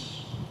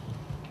Jesus.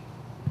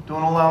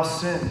 Don't allow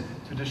sin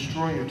to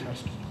destroy your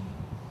testimony.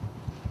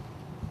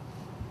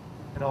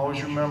 And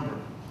always remember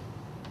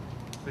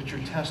that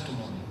your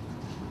testimony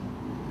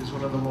is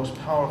one of the most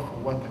powerful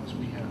weapons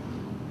we have.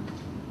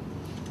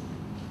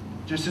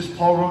 Just as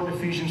Paul wrote in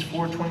Ephesians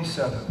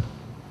 4:27,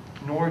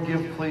 nor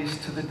give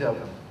place to the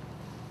devil.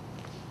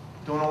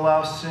 Don't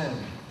allow sin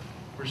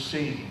or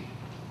Satan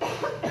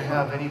to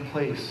have any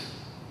place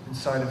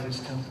inside of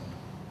his temple.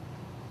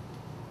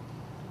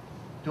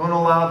 Don't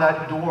allow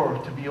that door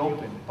to be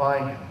opened by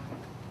him,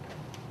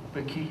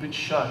 but keep it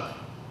shut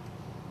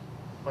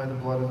by the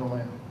blood of the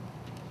Lamb.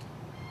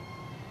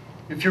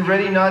 If you're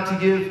ready not to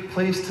give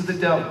place to the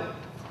devil,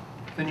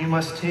 then you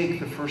must take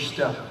the first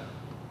step.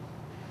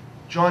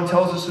 John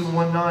tells us in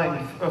 1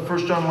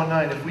 John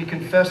 1:9, if we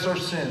confess our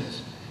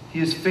sins, he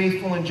is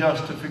faithful and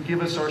just to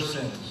forgive us our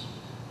sins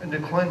and to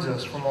cleanse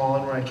us from all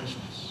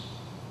unrighteousness.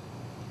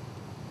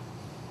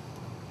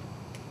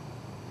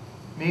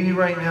 Maybe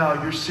right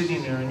now you're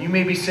sitting there and you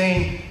may be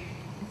saying,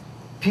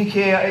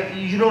 PK,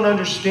 you don't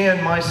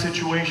understand my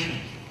situation.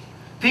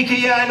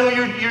 PK, yeah, I know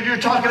you're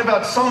talking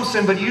about some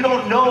sin, but you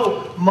don't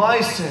know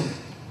my sin.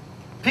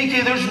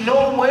 PK, there's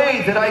no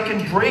way that I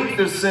can break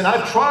this sin.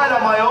 I've tried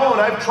on my own.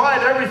 I've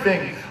tried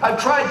everything.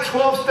 I've tried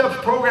 12 steps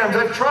programs.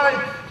 I've tried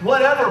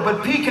whatever.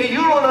 But PK,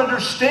 you don't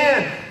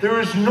understand.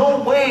 There is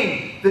no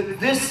way that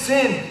this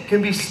sin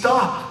can be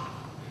stopped.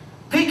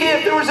 PK,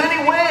 if there was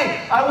any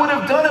way, I would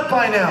have done it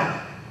by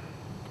now.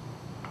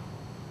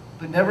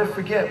 But never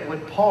forget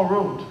what Paul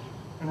wrote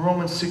in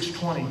Romans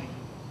 6:20.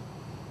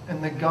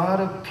 And the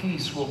God of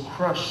peace will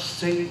crush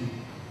Satan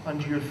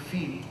under your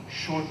feet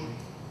shortly.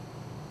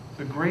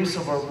 The grace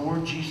of our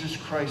Lord Jesus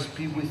Christ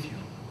be with you.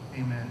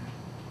 Amen.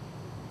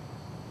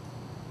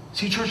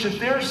 See, church, if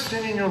there's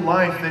sin in your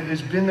life that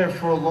has been there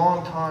for a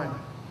long time,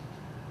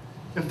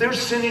 if there's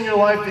sin in your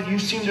life that you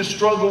seem to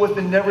struggle with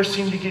and never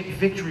seem to get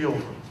victory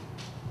over,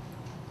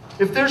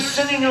 if there's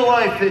sin in your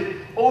life that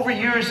over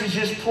years has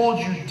just pulled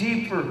you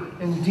deeper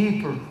and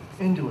deeper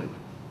into it,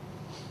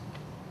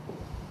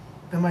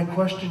 then my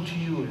question to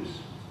you is,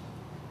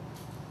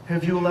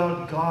 have you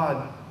allowed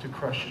God to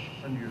crush it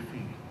under your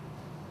feet?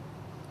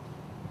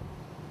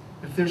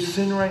 If there's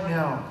sin right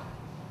now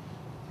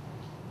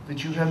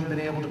that you haven't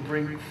been able to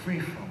break free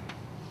from,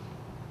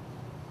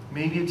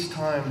 maybe it's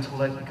time to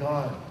let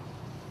God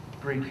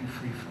break you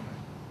free from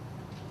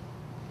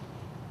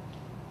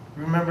it.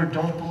 Remember,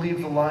 don't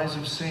believe the lies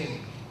of Satan,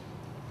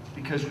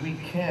 because we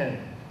can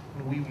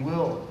and we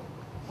will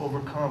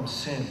overcome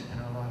sin in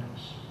our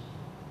lives.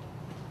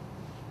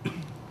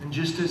 And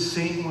just as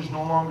Satan was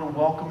no longer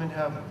welcome in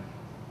heaven,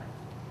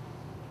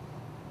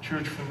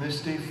 church, from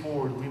this day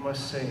forward, we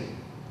must say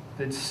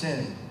that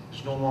sin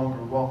is no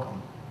longer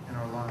welcome in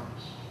our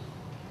lives.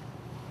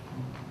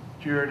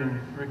 Jared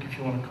and Rick, if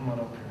you want to come on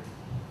up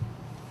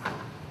here.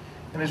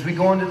 And as we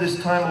go into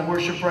this time of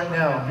worship right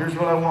now, here's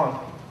what I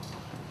want.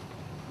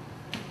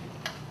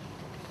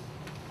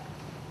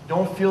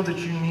 Don't feel that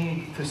you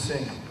need to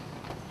sing.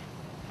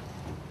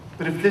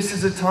 But if this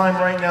is a time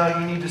right now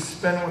you need to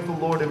spend with the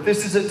Lord, if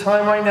this is a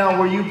time right now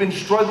where you've been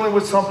struggling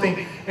with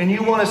something and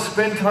you want to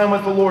spend time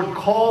with the Lord,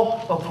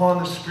 call upon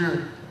the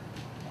Spirit.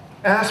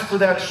 Ask for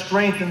that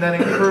strength and that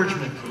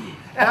encouragement.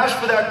 Ask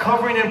for that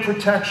covering and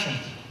protection.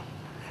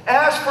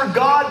 Ask for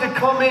God to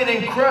come in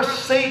and crush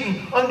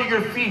Satan under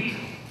your feet.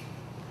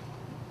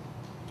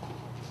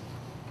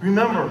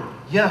 Remember,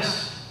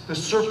 yes, the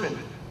serpent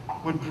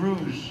would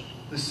bruise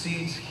the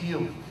seed's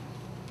heel.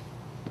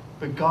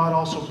 But God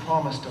also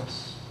promised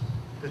us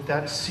that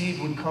that seed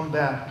would come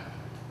back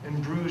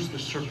and bruise the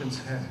serpent's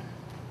head.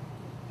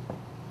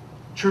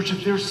 Church,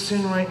 if there's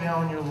sin right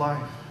now in your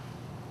life,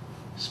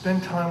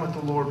 spend time with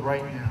the Lord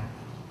right now.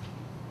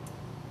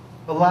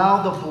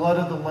 Allow the blood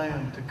of the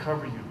Lamb to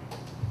cover you.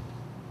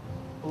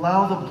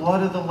 Allow the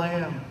blood of the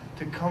Lamb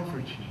to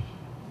comfort you.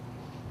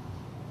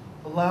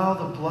 Allow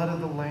the blood of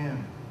the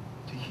Lamb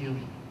to heal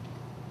you.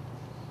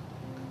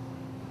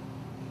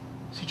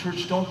 See,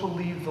 church, don't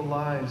believe the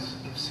lies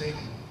of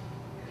Satan.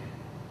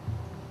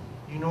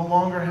 You no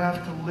longer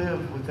have to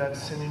live with that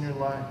sin in your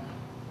life.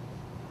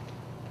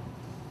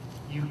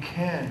 You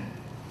can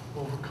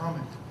overcome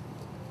it.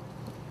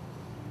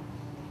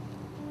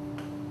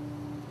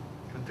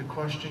 But the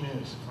question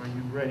is, are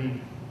you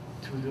ready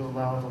to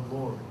allow the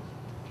Lord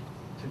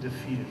to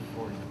defeat it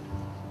for you?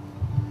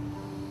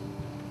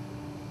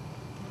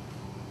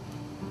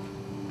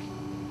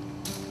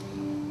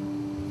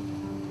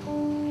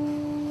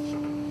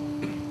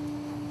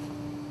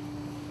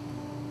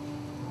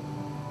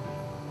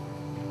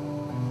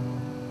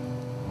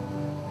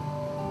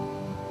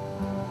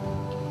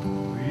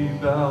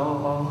 We bow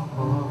our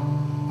hearts,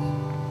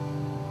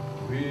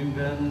 we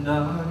bend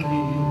our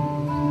knees.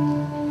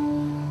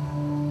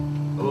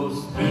 Oh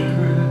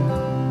Spirit,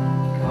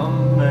 come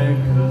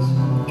make us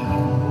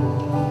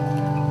humble.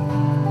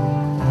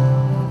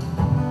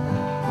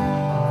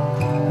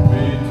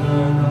 We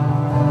turn our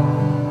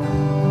eyes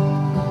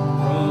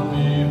from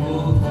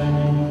evil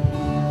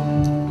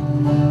things.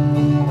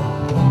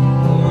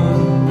 Lord,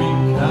 we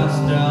cast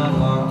down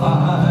our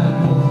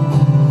idols.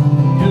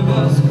 Give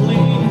us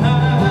clean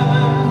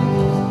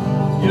hands,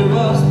 give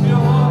us pure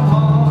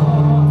hearts.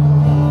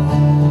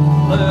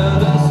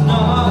 Let us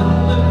not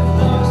lift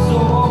our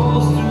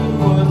souls to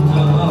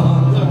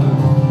another.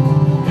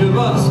 Give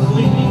us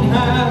clean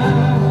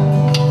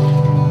hands,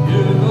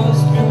 give us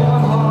pure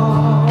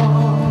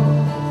hearts.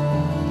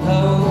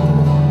 Help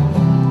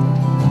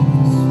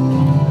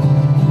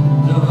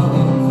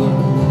another.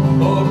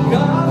 Oh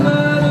God,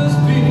 let us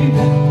be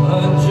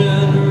a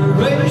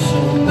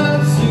generation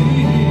that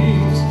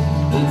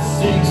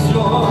seeks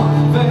your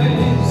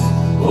face.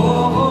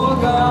 Oh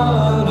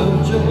God of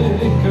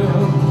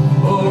Jacob,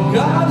 oh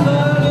God,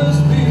 let us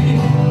be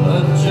a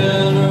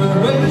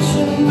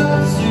generation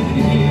that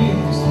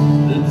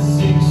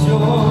seeks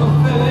your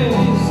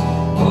face.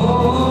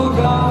 Oh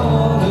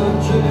God of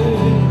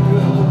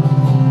Jacob,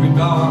 we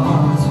bow our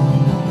hearts,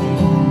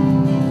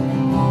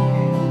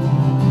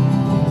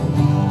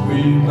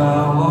 we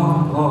bow our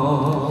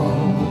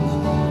hearts,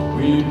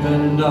 we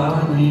bend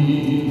our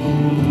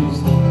knees.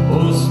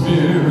 Oh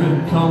Spirit,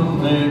 come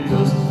make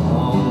us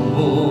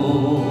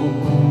humble.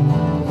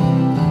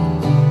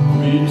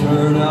 We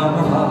turn our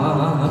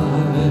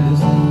eyes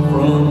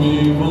from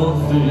evil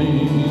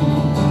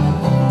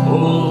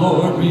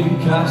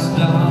cast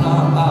down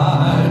our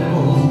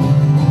idols.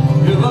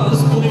 Give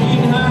us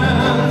clean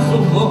hands, O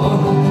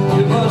Lord,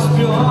 give us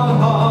pure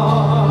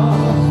hearts.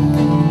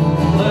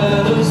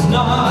 Let us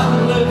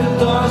not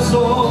lift our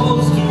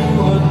souls to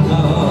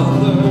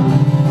another.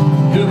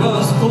 Give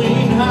us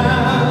clean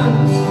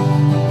hands,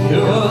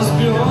 give us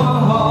pure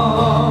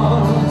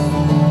hearts.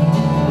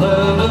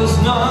 Let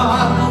us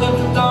not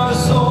lift our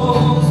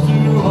souls to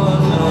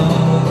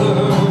another.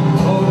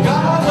 Oh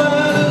God,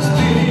 let us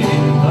be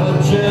a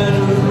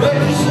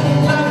generation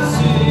that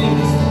sees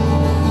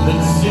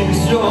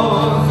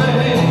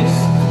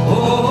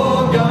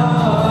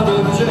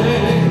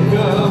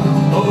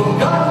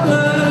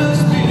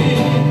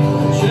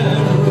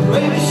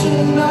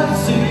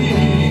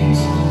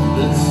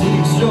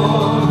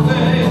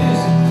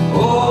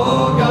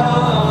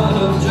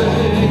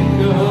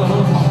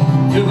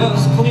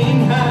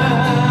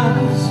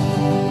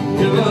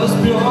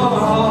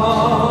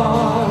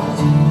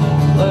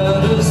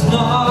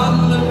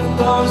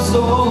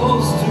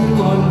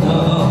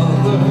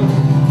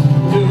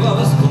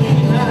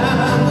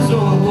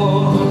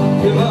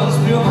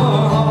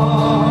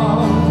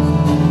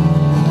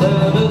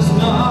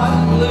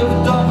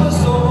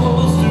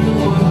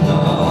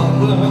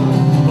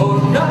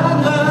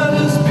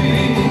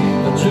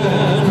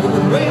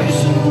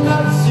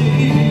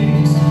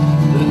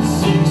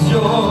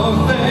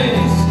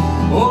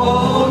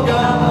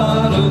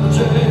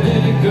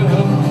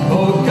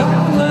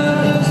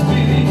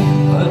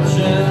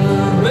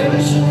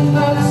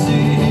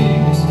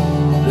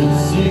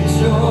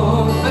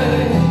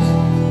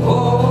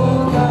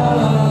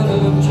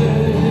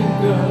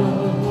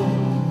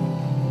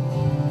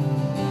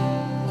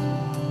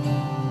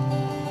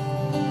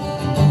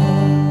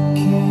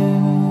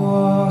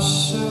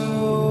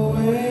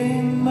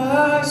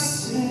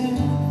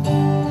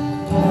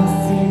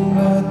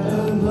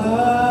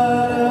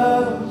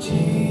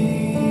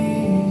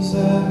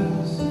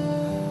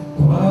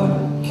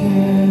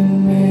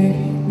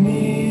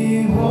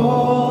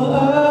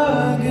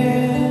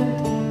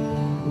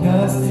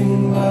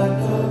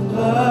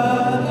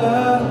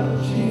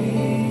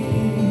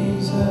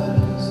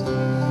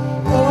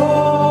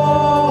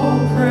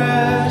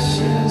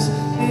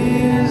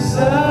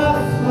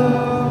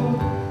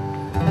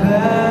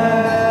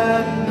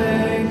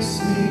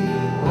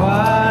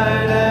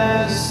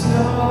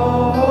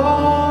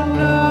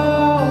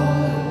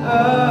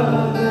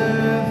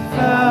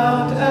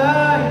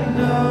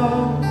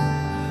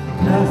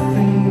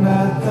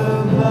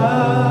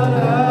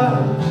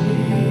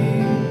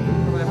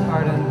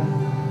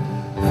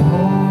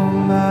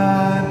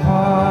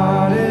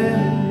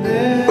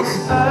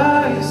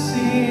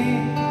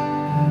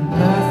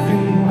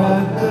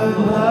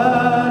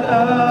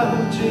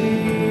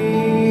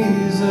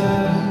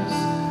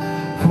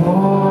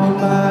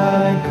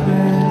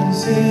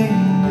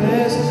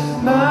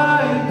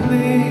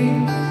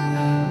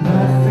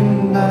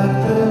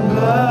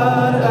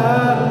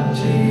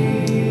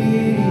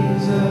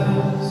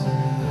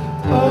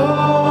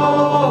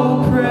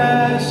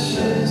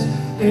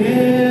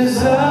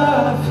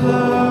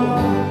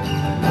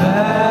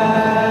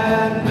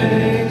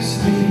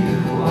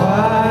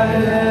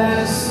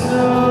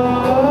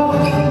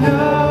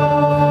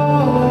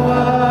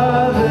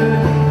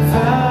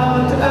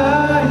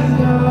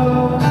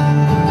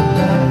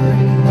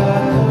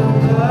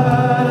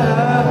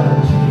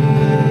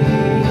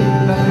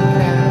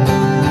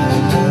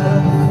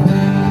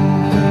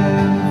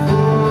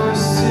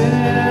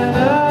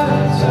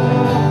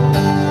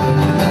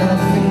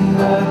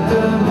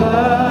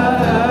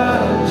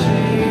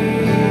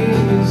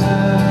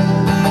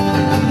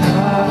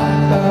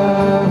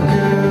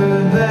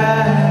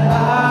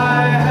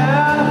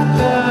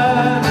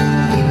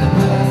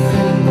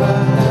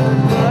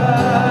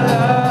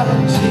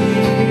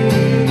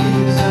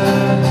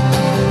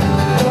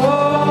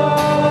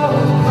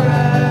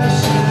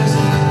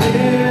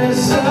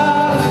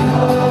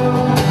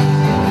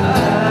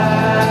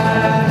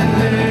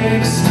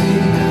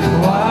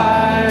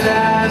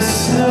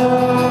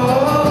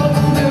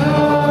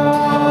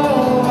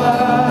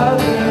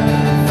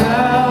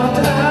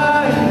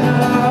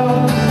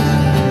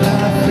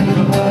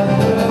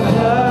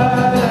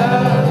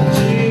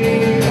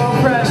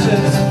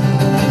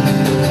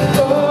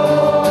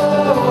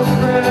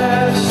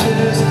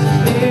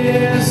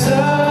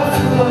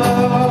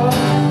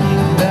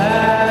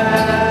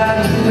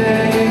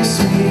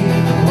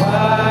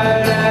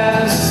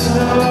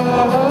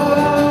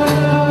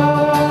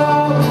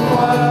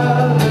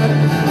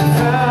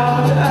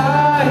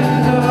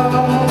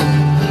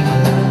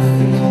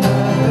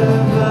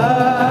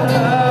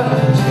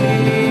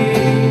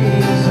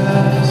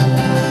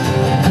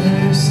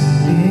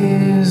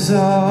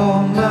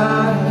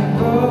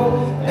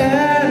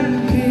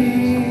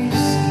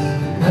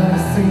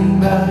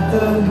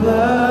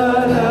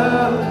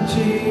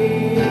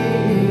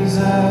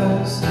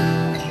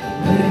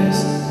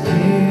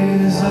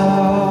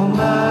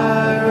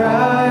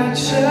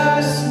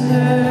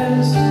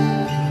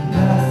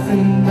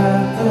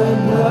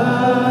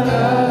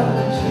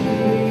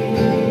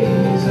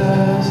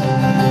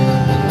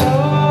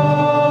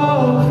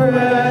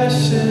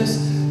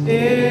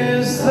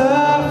is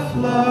the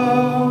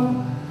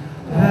flow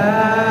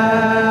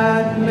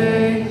that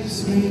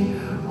makes me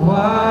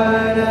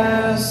white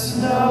as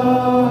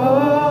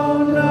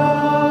snow.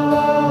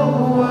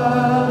 No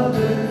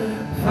other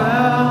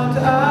fount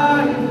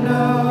I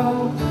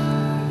know,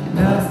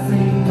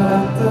 nothing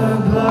but the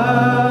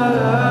blood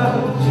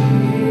of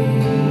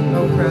Jesus.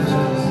 Oh,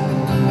 precious.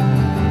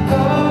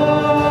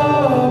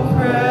 Oh,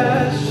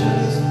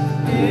 precious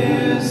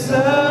is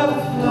the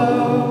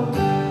flow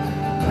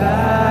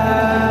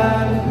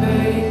that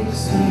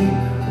makes me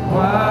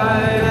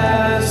white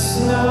as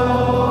snow.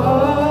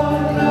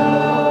 No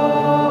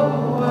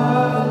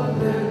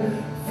other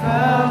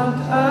fount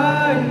I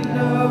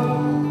know,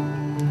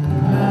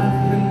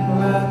 nothing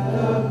but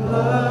the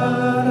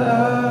blood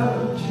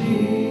of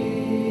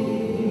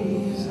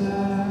Jesus.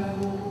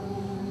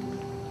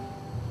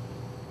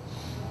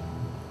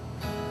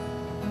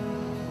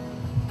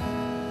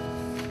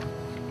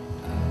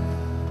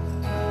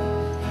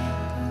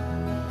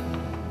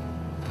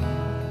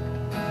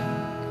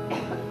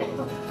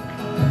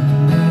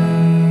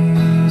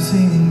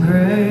 Amazing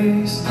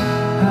grace,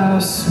 how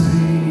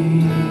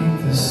sweet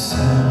the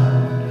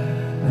sound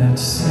that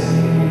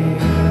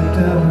saved a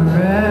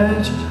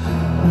wretch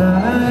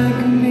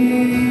like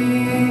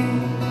me.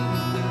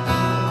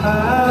 I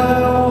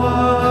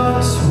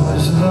once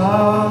was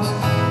lost,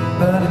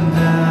 but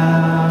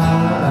now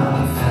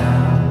I'm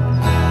found.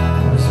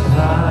 Was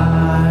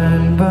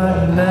blind, but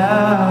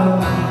now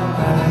I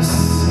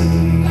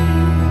see.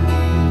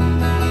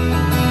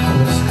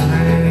 Was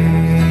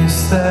grace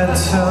that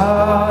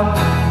taught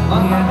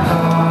me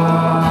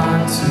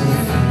hard to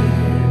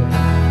fear,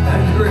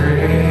 and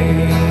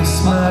grace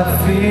my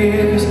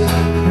fears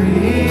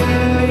relieved.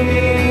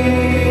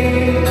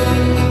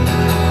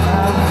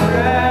 How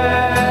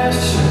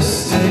precious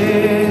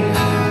did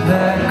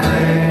that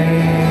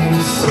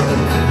grace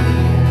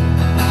appear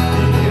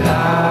the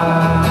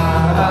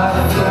hour I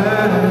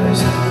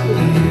first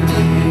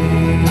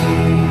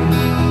believed.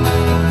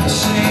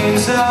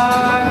 Chains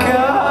are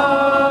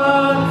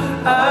gone,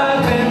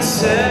 I've been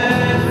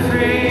set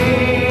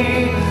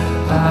free.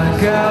 I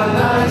got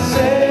my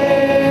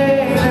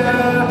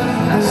Savior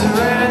has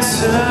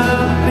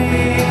ransomed me,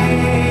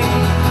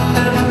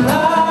 and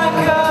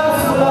like a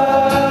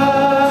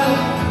flood,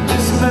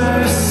 His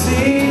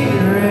mercy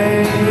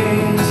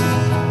reigns,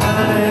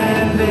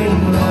 unending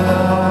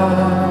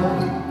love,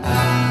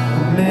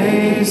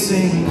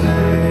 amazing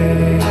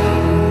grace.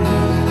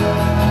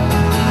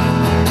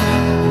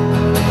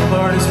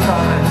 Lord has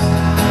promised,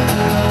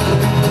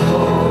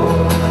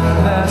 Lord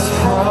has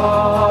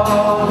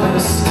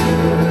promised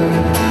good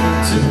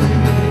to me.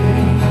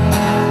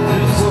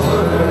 His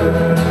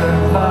word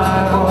my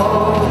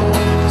hope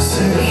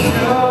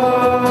secures.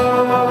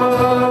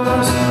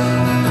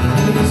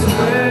 His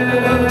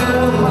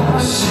will my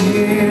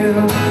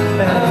shield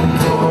and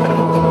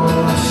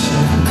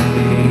portion be,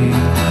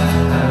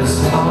 as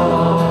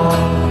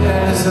long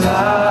as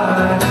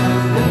life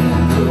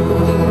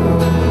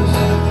endures.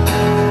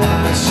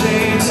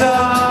 Chains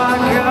are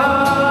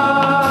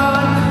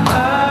gone,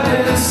 I've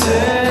been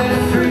set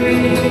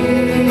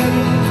free.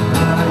 I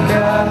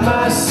got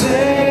my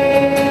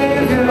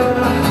Savior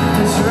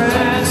has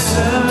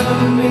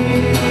ransomed me,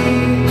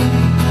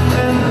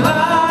 and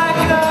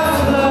like a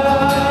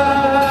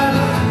flood,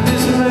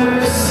 His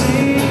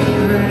mercy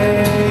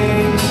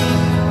reigns,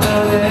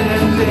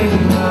 unending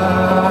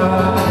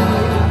love,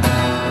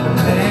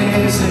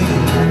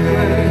 amazing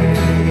grace.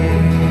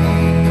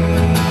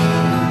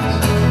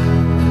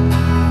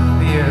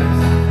 The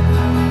earth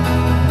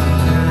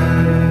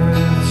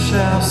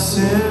shall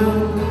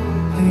soon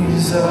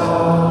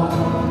dissolve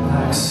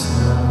like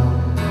snow.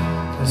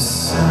 The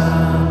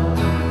sun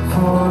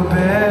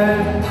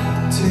forbade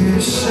to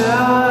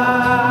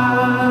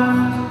shine.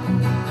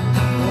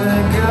 The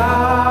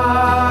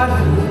God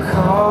who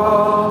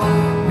called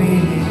me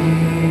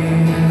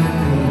here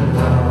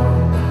below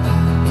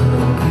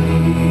will be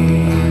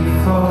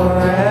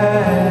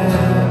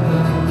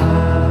forever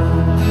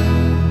mine.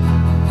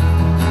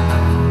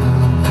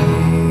 Be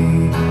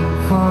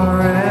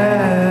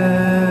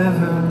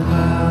forever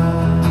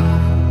mine.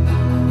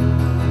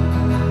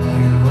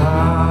 You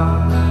are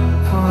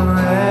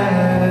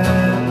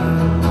forever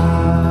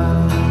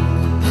mine.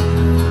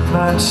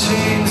 My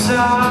chains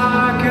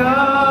are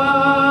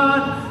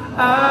gone,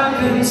 I've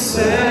been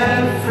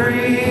set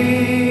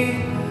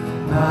free.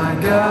 My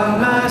God,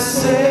 my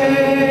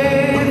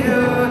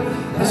Savior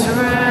has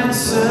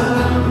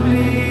ransomed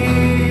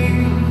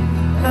me,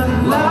 and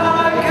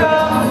like a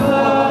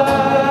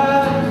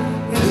flood,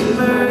 His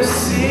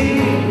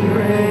mercy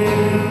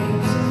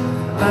reigns,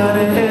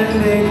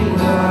 unending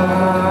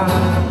love,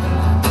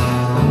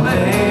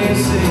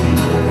 amazing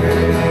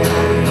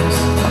grace.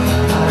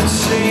 My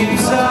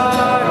chains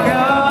are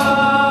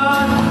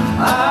gone,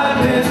 I've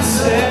been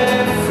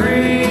set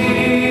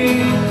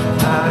free.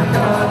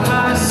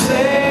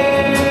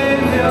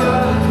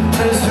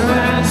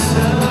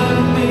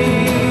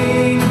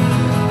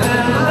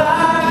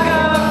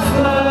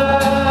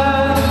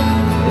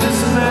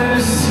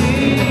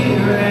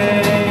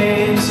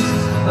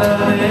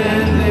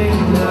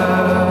 unending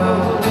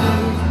love,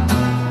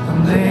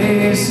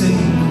 amazing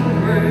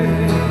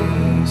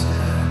grace,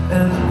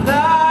 and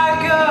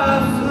like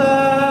a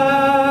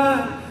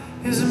flood,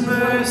 His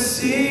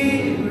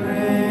mercy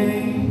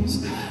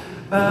reigns.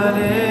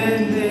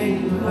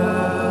 Unending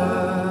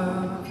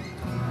love,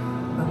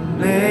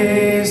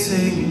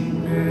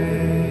 amazing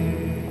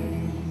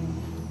grace.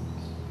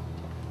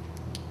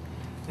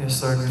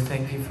 Yes, Lord, we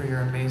thank you for your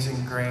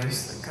amazing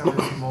grace that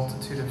covers a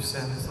multitude of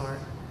sins, Lord.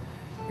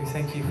 We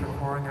thank you for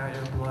pouring out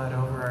your blood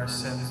over our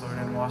sins, Lord,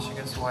 and washing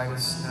us white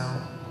as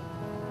snow.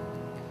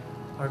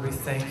 Lord, we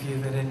thank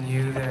you that in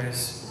you there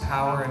is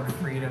power and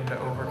freedom to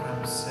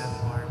overcome sin,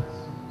 Lord.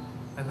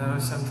 And though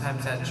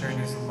sometimes that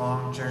journey is a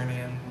long journey,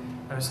 and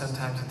though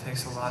sometimes it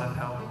takes a lot of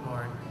help,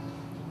 Lord,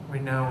 we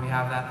know we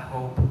have that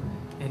hope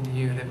in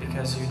you, that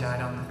because you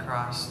died on the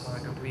cross,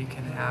 Lord, that we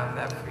can have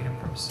that freedom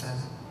from sin.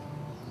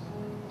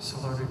 So,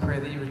 Lord, we pray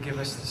that you would give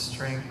us the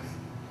strength.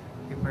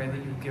 We pray that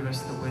you would give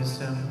us the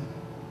wisdom.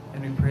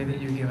 And we pray that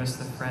you give us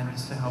the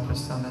friends to help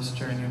us on this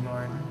journey,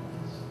 Lord,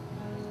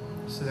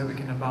 so that we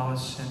can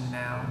abolish sin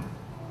now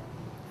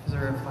as a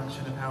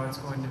reflection of how it's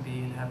going to be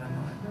in heaven,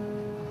 Lord.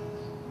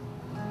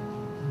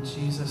 In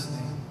Jesus'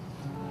 name,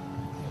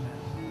 amen.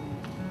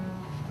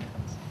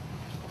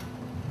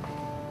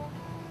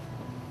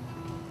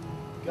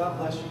 God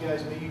bless you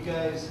guys. May you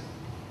guys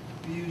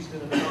be used in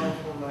a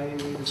powerful, mighty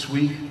way this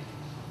week.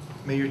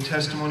 May your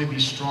testimony be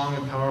strong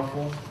and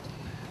powerful.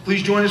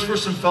 Please join us for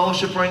some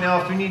fellowship right now.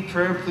 If you need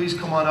prayer, please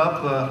come on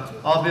up.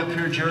 I'll be up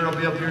here. Jared will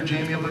be up here.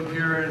 Jamie will be up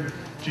here. And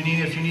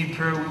Janine, if you need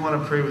prayer, we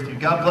want to pray with you.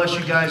 God bless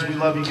you guys. We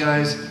love you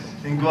guys.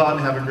 And go out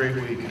and have a great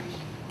week.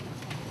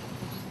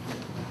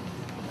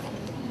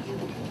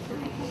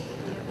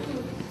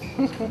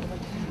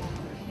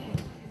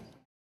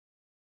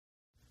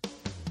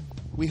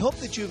 We hope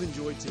that you have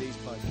enjoyed today's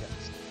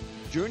podcast.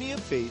 Journey of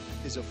Faith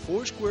is a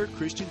Foursquare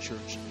Christian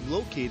church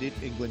located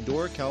in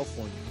Glendora,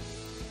 California.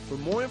 For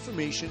more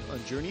information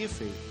on Journey of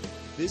Faith,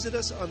 visit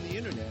us on the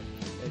internet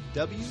at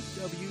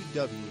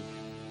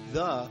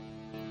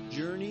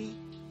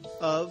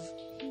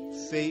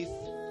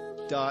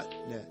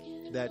www.thejourneyoffaith.net.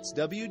 That's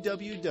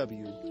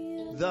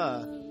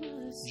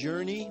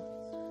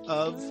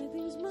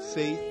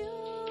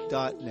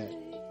www.thejourneyoffaith.net.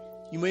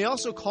 You may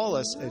also call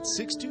us at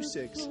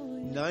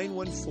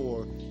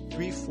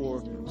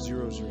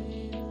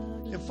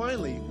 626-914-3400. And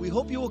finally, we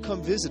hope you will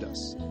come visit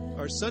us.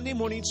 Our Sunday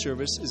morning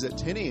service is at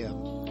 10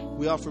 a.m.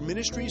 We offer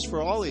ministries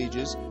for all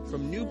ages,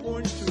 from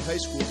newborns through high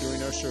school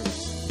during our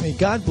service. May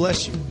God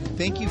bless you.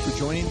 Thank you for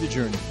joining the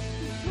journey.